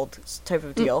sleeper hold type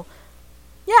of deal.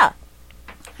 Yeah.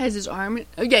 Has his arm...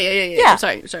 Oh, yeah.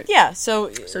 Sorry. Yeah,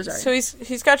 so sorry. So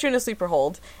he's got you in a sleeper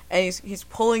hold, and he's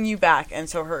pulling you back, and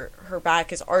so her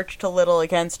back is arched a little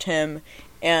against him,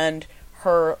 and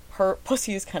her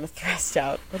pussy is kind of thrust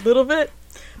out a little bit.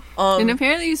 And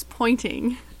apparently he's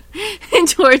pointing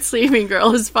towards Sleeping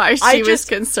Girl as far as she was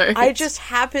concerned. I just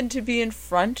happened to be in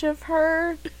front of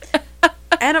her.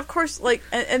 And of course,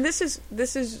 and this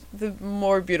is the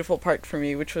more beautiful part for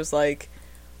me, which was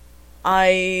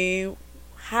I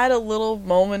had a little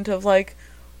moment of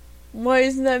why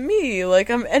isn't that me?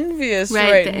 I'm envious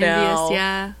right now. Envious,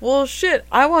 yeah. Well, shit,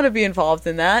 I want to be involved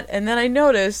in that. And then I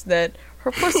noticed that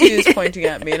her pussy is pointing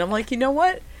at me, and I'm like, you know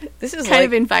what? This is kind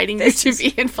of inviting you to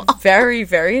be involved. Very,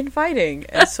 very inviting.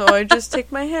 And so I just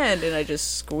take my hand and I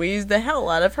just squeeze the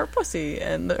hell out of her pussy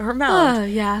and her mouth. Oh,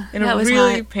 yeah. In a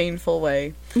really painful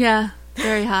way. Yeah,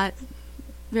 very hot.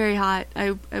 Very hot.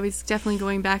 I was definitely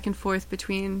going back and forth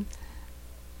between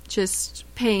just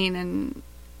pain and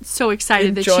so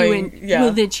excited that you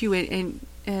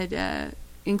had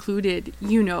included,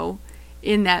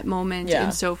 in that moment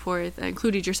and so forth.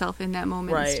 Included yourself in that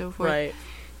moment and so forth. Right.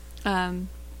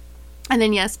 And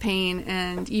then, yes, pain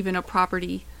and even a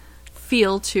property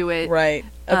feel to it. Right.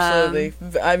 Absolutely.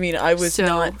 I mean, I was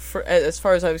not, as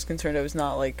far as I was concerned, I was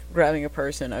not, grabbing a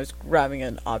person. I was grabbing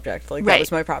an object. That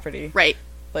was my property. Right.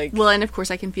 Well, and of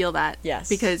course I can feel that. Yes.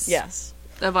 Because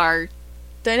of our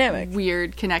dynamic.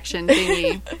 Weird connection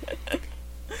thingy.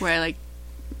 Where,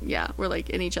 we're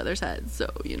in each other's heads, so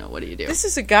what do you do? This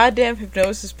is a goddamn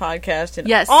hypnosis podcast, and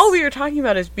yes. all we are talking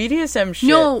about is BDSM shit.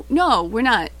 No, we're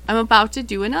not. I'm about to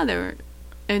do another,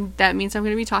 and that means I'm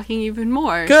going to be talking even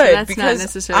more. Good, so that's because not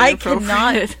necessarily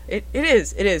appropriate. It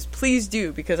is. Please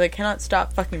do, because I cannot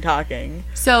stop fucking talking.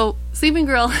 So, Sleeping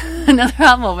Girl, another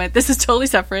hot moment. This is totally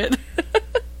separate.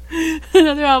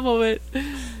 Another hot moment.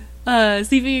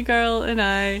 Sleeping Girl and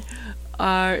I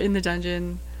are in the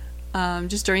dungeon.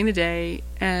 Just during the day,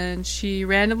 and she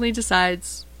randomly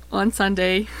decides on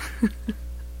Sunday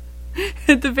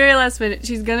at the very last minute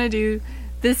she's gonna do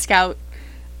the scout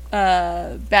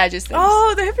badges things.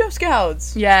 Oh, the Hypno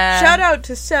Scouts! Yeah. Shout out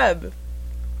to Seb.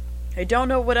 I don't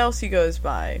know what else he goes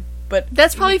by, but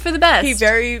that's probably for the best. He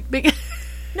very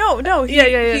No,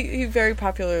 he very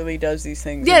popularly does these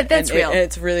things. Yeah, that's real. And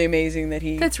it's really amazing that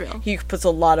that's real. He puts a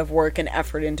lot of work and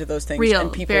effort into those things, real,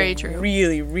 and people very true.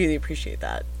 really, really appreciate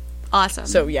that. Awesome.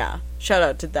 So, yeah. Shout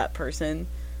out to that person.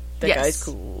 That guy's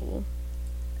cool.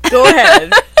 Go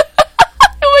ahead.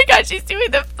 Oh my god, she's doing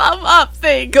the thumb up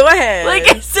thing. Go ahead.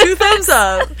 2 thumbs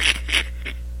up.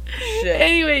 Shit.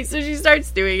 Anyway, so she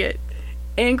starts doing it.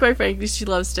 And quite frankly, she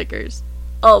loves stickers.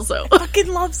 Also. I fucking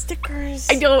love stickers.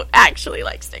 I don't actually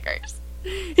like stickers.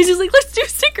 He's just let's do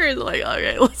stickers. I'm like,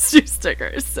 okay, let's do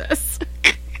stickers, sis.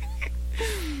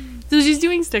 So she's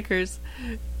doing stickers.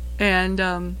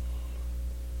 And,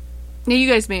 now, you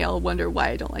guys may all wonder why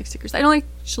I don't like stickers. I don't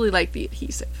actually like the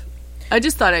adhesive. I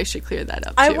just thought I should clear that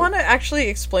up, too. I want to actually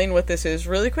explain what this is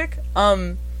really quick.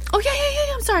 Oh,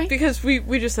 yeah, I'm sorry. Because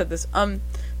we just said this.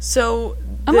 So...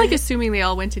 I'm, assuming they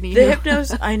all went to Nino.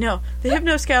 I know. The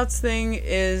Hypno Scouts thing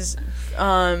is...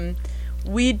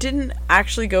 we didn't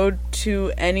actually go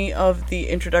to any of the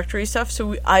introductory stuff,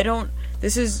 so I don't...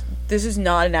 This is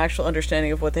not an actual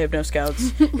understanding of what the Hypno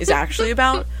Scouts is actually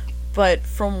about. But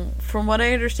from what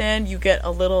I understand, you get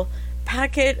a little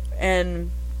packet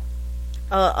and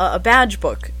a badge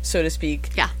book, so to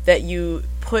speak, that you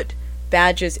put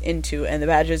badges into, and the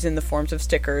badges in the forms of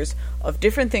stickers of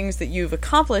different things that you've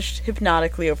accomplished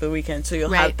hypnotically over the weekend. So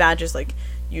you'll have badges like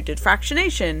you did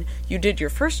fractionation, you did your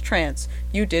first trance,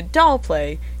 you did doll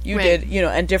play, you did,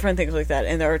 and different things like that.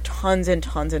 And there are tons and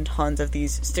tons and tons of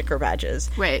these sticker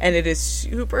badges. Right. And it is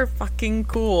super fucking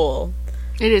cool.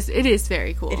 It is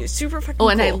very cool. It is super fucking cool. Oh,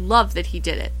 and I love that he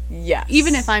did it. Yes.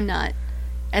 Even if I'm not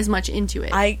as much into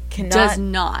it. Does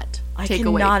not take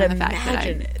away from the fact that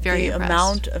I'm very impressed. The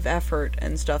amount of effort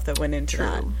and stuff that went into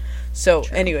that. So,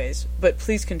 anyways, but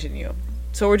please continue.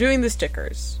 So we're doing the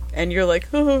stickers, and you're like,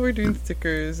 oh, we're doing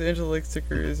stickers. Angela likes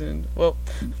stickers, and, well,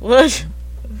 what?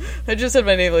 I just said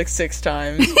my name like 6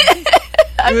 times.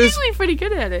 I'm usually pretty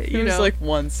good at it, It was like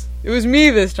once. It was me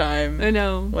this time. I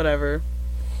know. Whatever.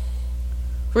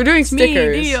 We're doing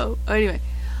stickers. Me, Dio. Oh, anyway.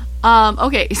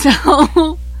 Okay,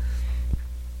 so...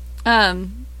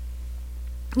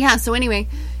 yeah, so anyway,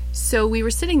 so we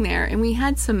were sitting there, and we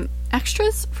had some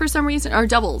extras for some reason, or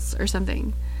doubles or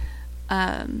something.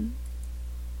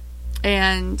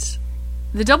 And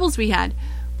the doubles we had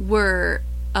were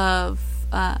of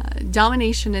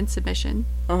domination and submission.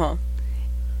 Uh-huh.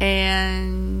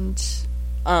 And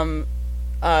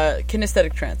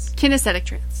kinesthetic trance. Kinesthetic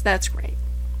trance. That's great.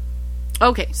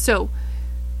 Okay, so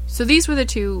these were the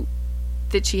 2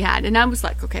 that she had, and I was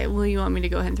like, okay, well, you want me to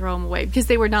go ahead and throw them away, because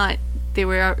they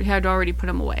had already put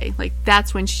them away. Like,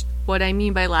 that's when what I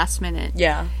mean by last minute.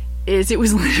 Yeah. Is it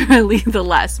was literally the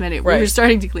last minute. Right. We were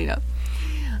starting to clean up.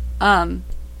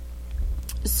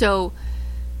 So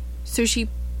she,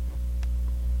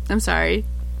 I'm sorry,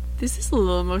 this is a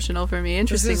little emotional for me,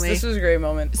 interestingly. This was a great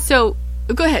moment. So,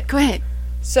 go ahead.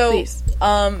 So, please.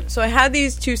 So I had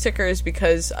these 2 stickers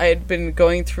because I had been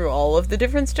going through all of the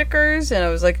different stickers, and I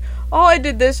was like, oh, I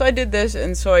did this,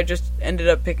 and so I just ended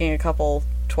up picking a couple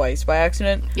twice by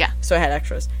accident. Yeah. So I had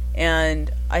extras.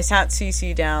 And I sat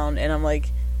CC down, and I'm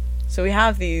like, so we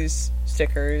have these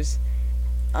stickers,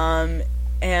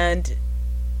 and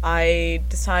I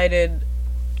decided...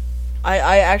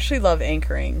 I actually love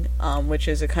anchoring, which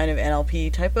is a kind of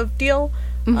NLP type of deal,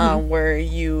 where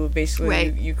you basically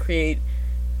you create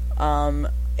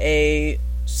a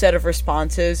set of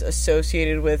responses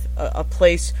associated with a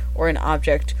place or an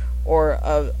object or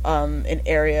an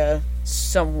area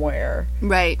somewhere.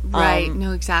 Right.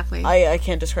 No, exactly. I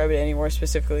can't describe it any more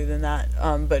specifically than that,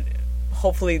 but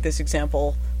hopefully this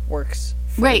example works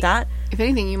for that. If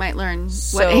anything, you might learn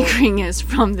what anchoring is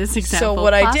from this example. So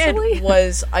what I did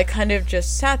was I kind of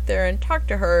just sat there and talked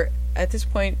to her. At this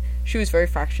point, she was very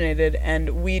fractionated,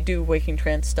 and we do waking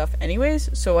trance stuff anyways,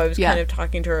 so I was kind of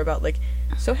talking to her about, like,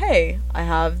 so hey, I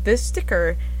have this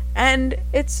sticker, and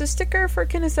it's a sticker for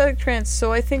kinesthetic trance,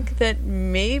 so I think that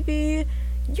maybe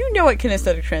you know what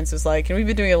kinesthetic trance is like, and we've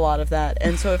been doing a lot of that,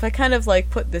 and so if I kind of, like,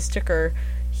 put this sticker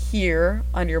here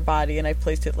on your body, and I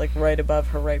placed it, like, right above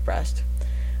her right breast,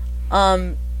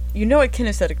 you know what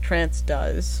kinesthetic trance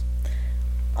does.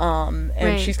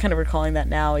 And she's kind of recalling that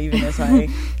now, even as I...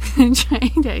 I'm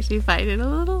trying to actually fight it a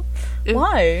little.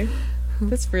 Why?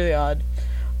 That's really odd.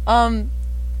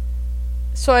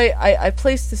 So I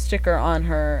placed the sticker on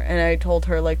her, and I told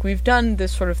her, like, we've done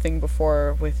this sort of thing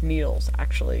before with needles,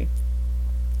 actually,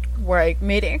 where I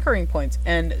made anchoring points.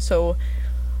 And so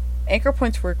anchor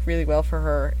points work really well for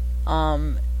her.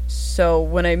 So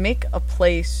when I make a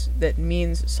place that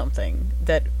means something,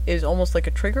 that is almost like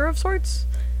a trigger of sorts,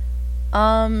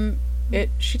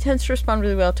 she tends to respond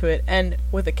really well to it. And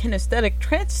with a kinesthetic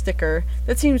trance sticker,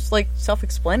 that seems like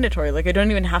self-explanatory. Like, I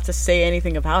don't even have to say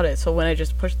anything about it. So when I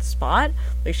just push the spot,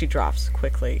 like, she drops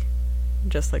quickly,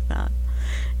 just like that.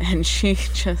 And she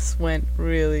just went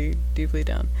really deeply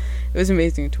down. It was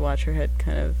amazing to watch her head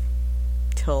kind of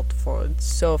tilt forward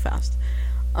so fast.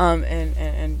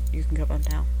 And you can come on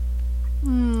down.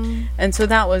 And so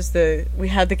that was we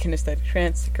had the kinesthetic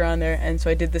trance sticker on there, and so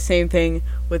I did the same thing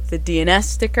with the DNS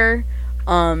sticker,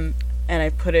 and I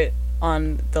put it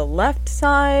on the left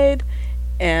side,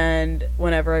 and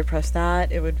whenever I pressed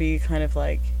that, it would be kind of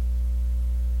like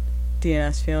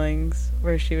DNS feelings,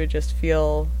 where she would just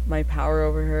feel my power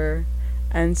over her,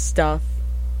 and stuff,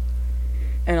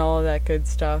 and all of that good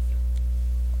stuff.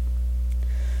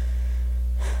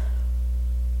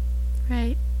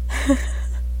 Right.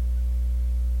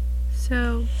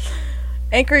 So,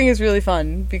 anchoring is really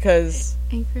fun because...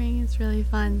 Anchoring is really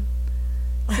fun.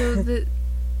 So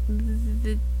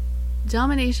the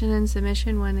domination and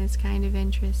submission one is kind of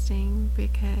interesting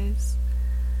because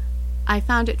I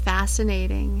found it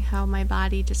fascinating how my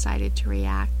body decided to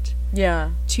react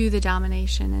to the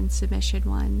domination and submission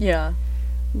one. Yeah.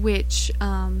 Which,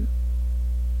 I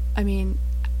mean,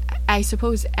 I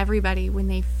suppose everybody, when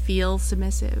they feel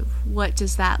submissive, what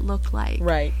does that look like?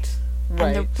 Right.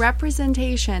 And the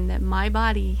representation that my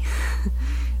body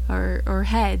or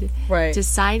head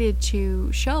decided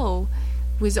to show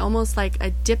was almost like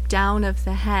a dip down of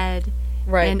the head,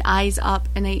 right, and eyes up,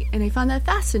 and I found that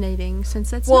fascinating,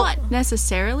 since that's not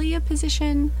necessarily a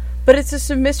position. But it's a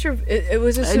submissive. It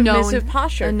was a submissive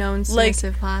posture. A known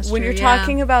submissive posture. When you're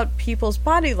talking about people's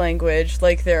body language,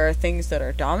 like, there are things that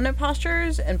are dominant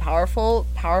postures and powerful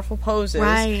poses,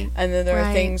 right? And then there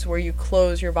are things where you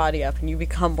close your body up and you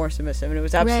become more submissive. And it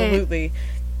was absolutely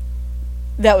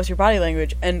that was your body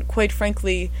language. And quite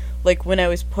frankly, like, when I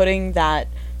was putting that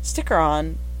sticker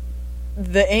on,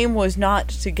 the aim was not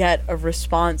to get a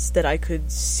response that I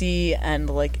could see and,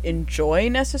 like, enjoy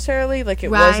necessarily. Like, it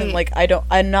wasn't like,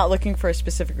 I'm not looking for a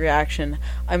specific reaction.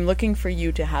 I'm looking for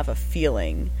you to have a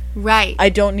feeling. Right. I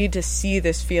don't need to see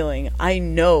this feeling. I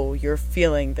know you're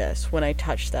feeling this when I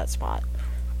touch that spot.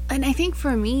 And I think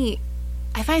for me,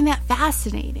 I find that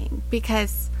fascinating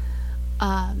because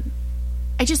I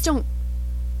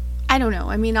don't know.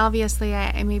 I mean, obviously,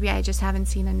 maybe I just haven't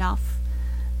seen enough,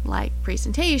 like,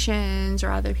 presentations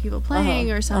or other people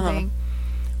playing or something,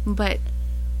 but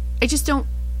I just don't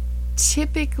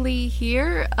typically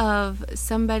hear of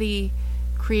somebody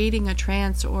creating a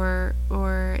trance or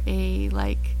a,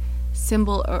 like,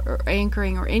 symbol or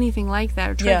anchoring or anything like that,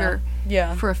 or trigger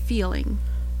for a feeling,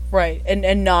 right,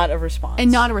 and not a response,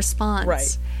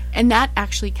 right. And that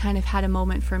actually kind of had a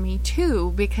moment for me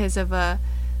too, because of a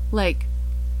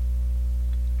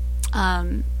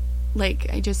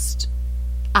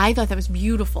I thought that was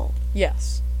beautiful.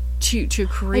 Yes. To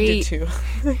create, I did too.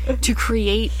 to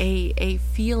create a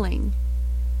feeling,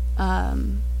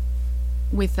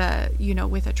 with a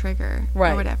trigger,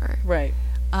 or whatever. Right.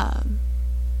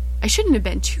 I shouldn't have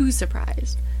been too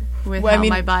surprised with how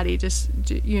my body just,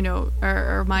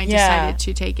 or mind decided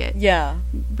to take it. Yeah.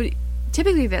 But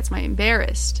typically that's my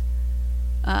embarrassed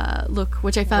look,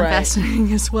 which I found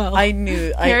fascinating as well. I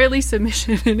knew. Apparently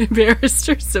submission and embarrassed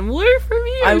are similar for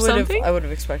me, or something. I would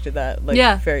have expected that,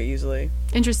 very easily.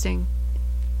 Interesting.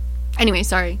 Anyway,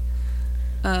 sorry.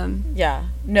 Yeah.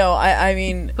 No, I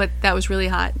mean... But that was really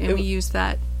hot, and we used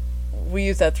that. We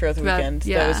used that throughout the weekend.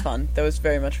 Yeah. That was fun. That was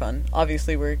very much fun.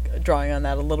 Obviously, we're drawing on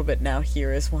that a little bit now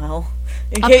here as well.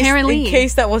 In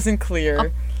case that wasn't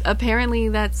clear. Apparently,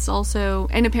 that's also...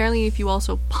 And apparently, if you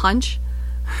also punch...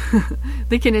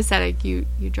 the kinesthetic you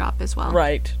drop as well.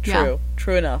 Right. True. Yeah.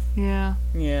 True enough. Yeah.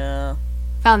 Yeah.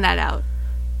 Found that out.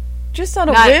 Just on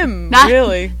a whim,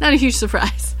 really. Not a huge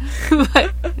surprise.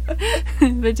 but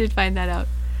did find that out.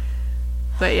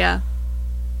 But yeah.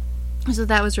 So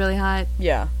that was really hot.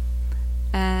 Yeah.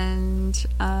 And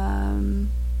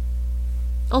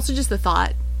also just the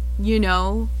thought,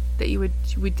 that you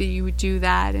would do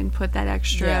that and put that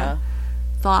extra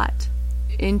thought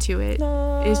into it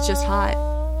is just hot.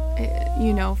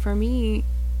 For me,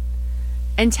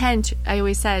 intent, I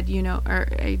always said, or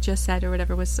I just said, or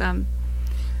whatever, was a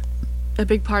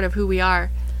big part of who we are.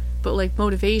 But, like,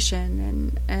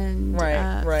 motivation and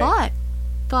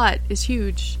thought is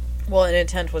huge. Well, and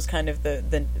intent was kind of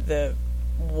the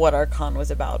what our con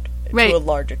was about to a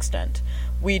large extent.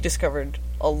 We discovered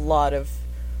a lot of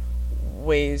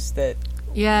ways that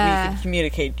we could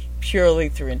communicate purely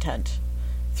through intent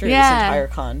through this entire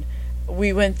con.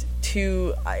 We went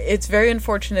to... It's very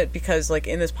unfortunate because, like,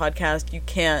 in this podcast,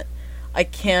 I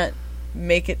can't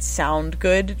make it sound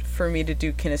good for me to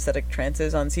do kinesthetic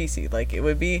trances on Cece. Like, it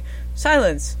would be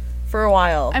silence for a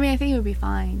while. I mean, I think it would be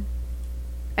fine.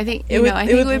 I think it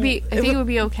would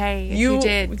be okay if you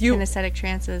did kinesthetic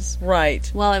trances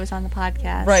while I was on the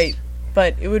podcast. Right.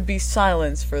 But it would be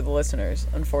silence for the listeners,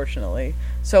 unfortunately.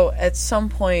 So at some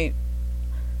point,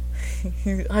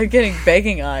 I'm getting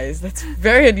begging eyes. That's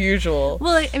very unusual.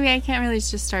 Well, I mean, I can't really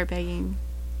just start begging.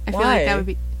 I feel like that would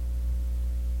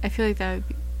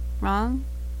be wrong.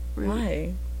 Rude.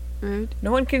 Why? Rude.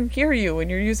 No one can hear you when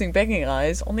you're using begging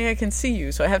eyes. Only I can see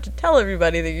you, so I have to tell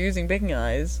everybody that you're using begging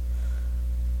eyes.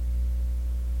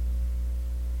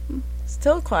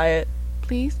 Still quiet.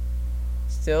 Please?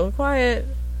 Still quiet.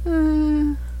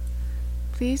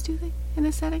 Please do the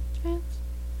kinesthetic trance.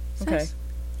 Okay.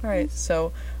 Alright,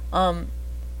 so...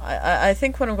 I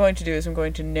think what I'm going to do is I'm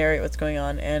going to narrate what's going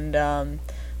on, and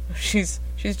she's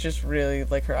just really,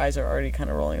 like, her eyes are already kind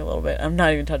of rolling a little bit. I'm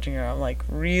not even touching her. I'm, like,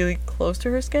 really close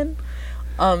to her skin.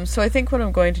 So I think what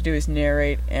I'm going to do is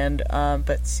narrate, and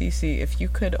but Cece, if you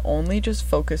could only just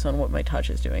focus on what my touch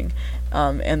is doing,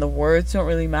 and the words don't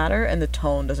really matter, and the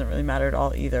tone doesn't really matter at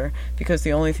all either, because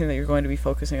the only thing that you're going to be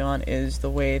focusing on is the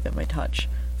way that my touch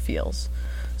feels.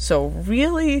 So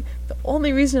really, the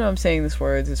only reason I'm saying these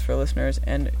words is for listeners,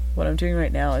 and what I'm doing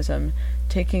right now is I'm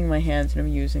taking my hands and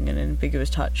I'm using an ambiguous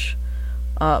touch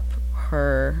up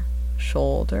her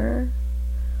shoulder,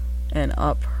 and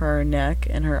up her neck,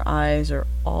 and her eyes are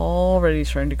already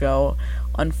starting to go.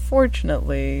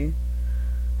 Unfortunately,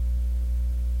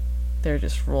 they're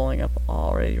just rolling up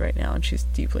already right now, and she's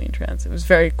deeply in trance. It was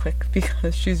very quick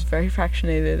because she's very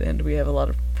fractionated, and we have a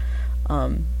lot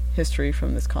of history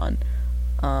from this con.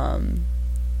 And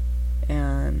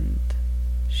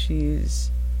she's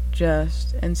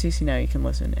just, and Cece, now you can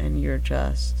listen, and you're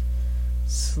just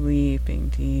sleeping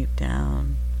deep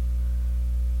down.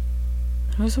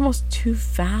 It was almost too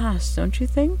fast, don't you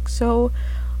think? So,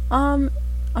 I'm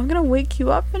gonna wake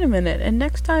you up in a minute, and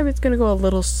next time it's gonna go a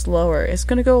little slower. It's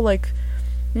gonna go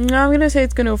I'm gonna say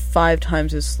it's gonna go 5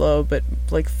 times as slow, but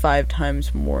 5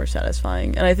 times more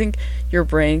satisfying. And I think your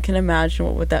brain can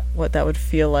imagine what that would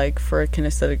feel like for a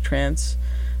kinesthetic trance,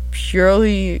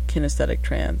 purely kinesthetic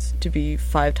trance, to be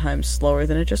 5 times slower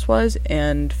than it just was,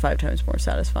 and 5 times more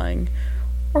satisfying,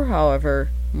 or however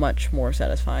much more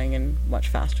satisfying and much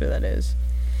faster that is.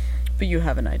 But you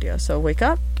have an idea, so wake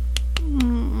up.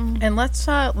 And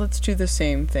let's do the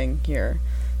same thing here,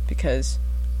 because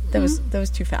that was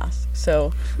too fast.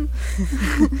 So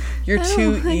you're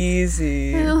too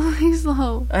easy. I don't like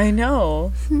slow. I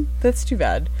know. That's too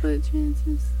bad. But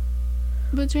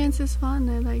trance is fun.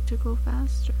 I like to go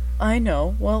faster. I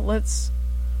know. Well, okay,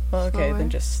 slower. Then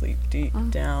just sleep deep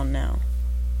down now,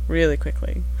 really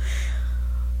quickly,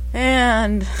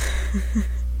 and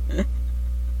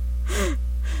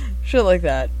shit like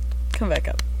that. Come back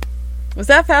up. Was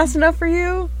that fast enough for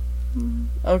you?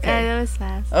 Okay. Yeah, that was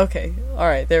fast. Okay.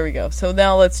 Alright, there we go. So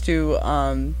now let's do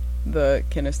the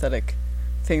kinesthetic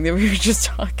thing that we were just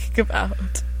talking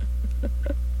about.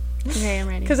 Okay, I'm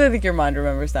ready. Because I think your mind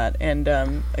remembers that. And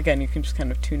again, you can just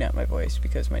kind of tune out my voice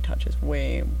because my touch is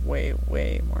way, way,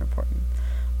 way more important.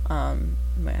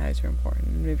 My eyes are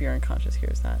important. Maybe your unconscious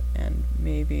hears that. And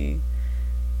maybe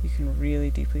you can really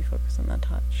deeply focus on that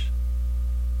touch.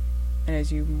 And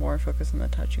as you more focus on the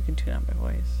touch, you can tune out my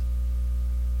voice.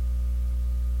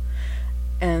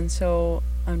 And so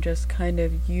I'm just kind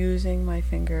of using my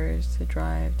fingers to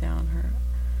drive down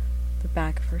the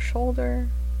back of her shoulder,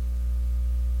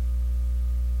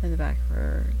 and the back of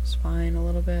her spine a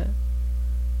little bit,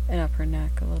 and up her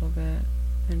neck a little bit,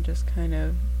 and just kind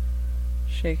of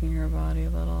shaking her body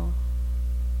a little.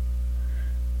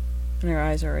 And her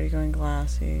eyes are already going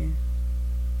glassy.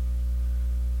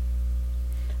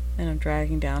 And I'm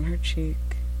dragging down her cheek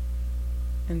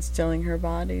and stilling her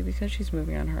body because she's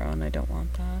moving on her own. I don't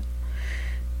want that.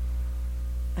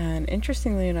 And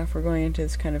interestingly enough, we're going into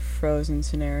this kind of frozen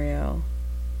scenario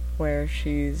where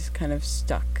she's kind of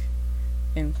stuck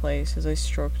in place as I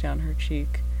stroke down her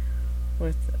cheek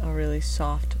with a really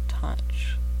soft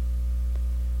touch.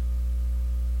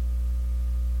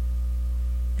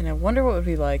 And I wonder what it would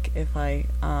be like if I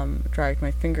dragged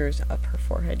my fingers up her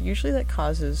forehead. Usually that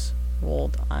causes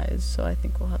rolled eyes, so I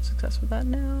think we'll have success with that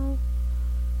now.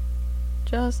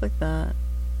 Just like that.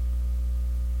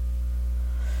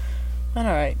 And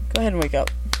alright, go ahead and wake up.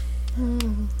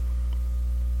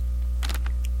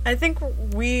 I think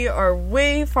we are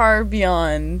way far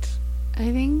beyond.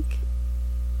 I think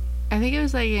it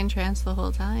was in trance the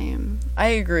whole time. I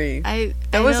agree.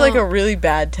 That was a really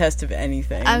bad test of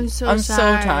anything. I'm so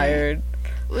tired.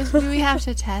 Do we have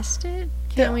to test it?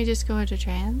 Can't we just go into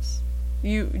trance?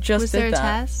 You just was did there a that.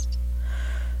 Test?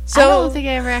 So, I don't think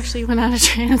I ever actually went out of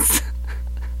trance.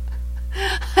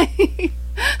 I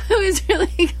was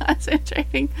really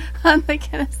concentrating on the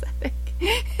kinesthetic.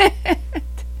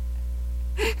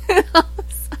 And all of a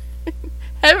sudden,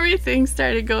 everything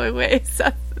started going away.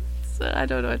 So I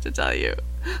don't know what to tell you.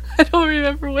 I don't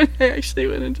remember when I actually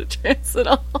went into trance at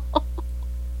all.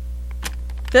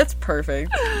 That's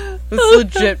perfect. That's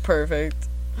legit perfect.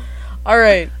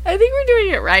 Alright. I think we're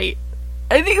doing it right.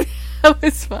 I think that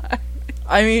was fine.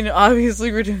 I mean,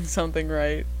 obviously we're doing something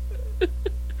right.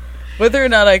 Whether or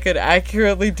not I could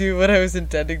accurately do what I was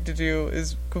intending to do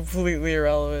is completely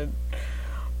irrelevant.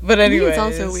 But anyways. It's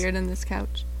also weird in this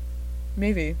couch.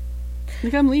 Maybe.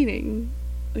 I'm leaning.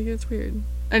 It's weird.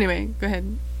 Anyway, go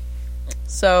ahead.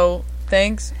 So,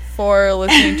 thanks for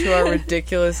listening to our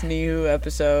ridiculous Nihu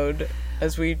episode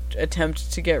as we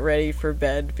attempt to get ready for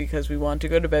bed because we want to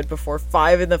go to bed before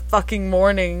 5 in the fucking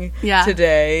morning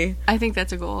today. I think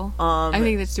that's a goal. I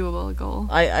think that's doable, a goal.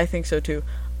 I think so too.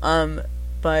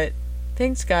 But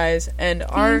thanks guys. And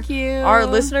our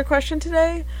listener question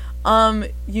today,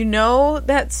 you know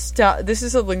that stuff, this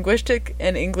is a linguistic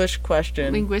and English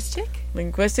question.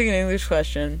 Linguistic and English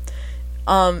question.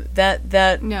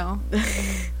 No.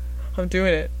 I'm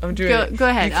doing it. Go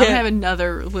ahead. I'll have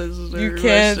another listener. You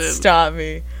can't stop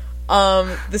me.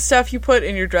 The stuff you put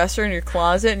in your dresser in your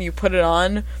closet and you put it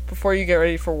on before you get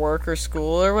ready for work or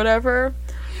school or whatever.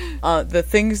 The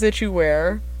things that you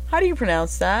wear. How do you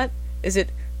pronounce that? Is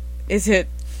it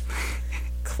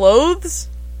clothes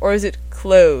or is it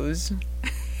clothes?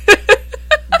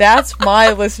 That's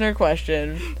my listener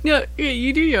question. No,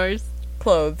 you do yours.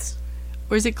 Clothes.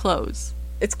 Or is it clothes?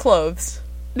 It's clothes.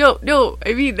 No,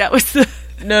 I mean, that was the...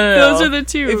 No. Those are the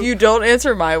two. If you don't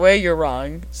answer my way, you're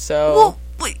wrong. So... Well,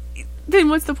 wait, then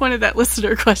what's the point of that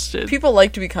listener question? People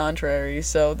like to be contrary,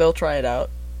 so they'll try it out.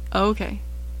 Oh, okay.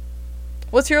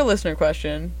 What's your listener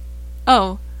question?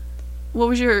 Oh. What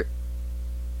was your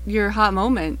hot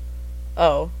moment?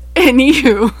 Oh. At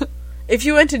NIHU. If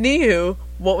you went to NIHU,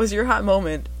 what was your hot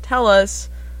moment? Tell us.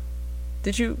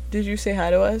 Did you say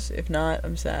hi to us? If not,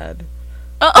 I'm sad.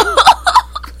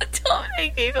 Don't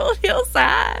make people feel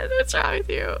sad. What's wrong with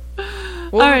you?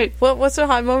 Well, all right. What's a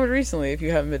hot moment recently if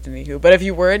you haven't been to NIHU? But if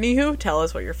you were at NIHU, tell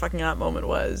us what your fucking hot moment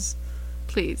was.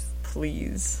 Please.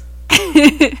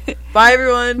 Bye,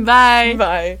 everyone. Bye.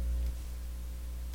 Bye.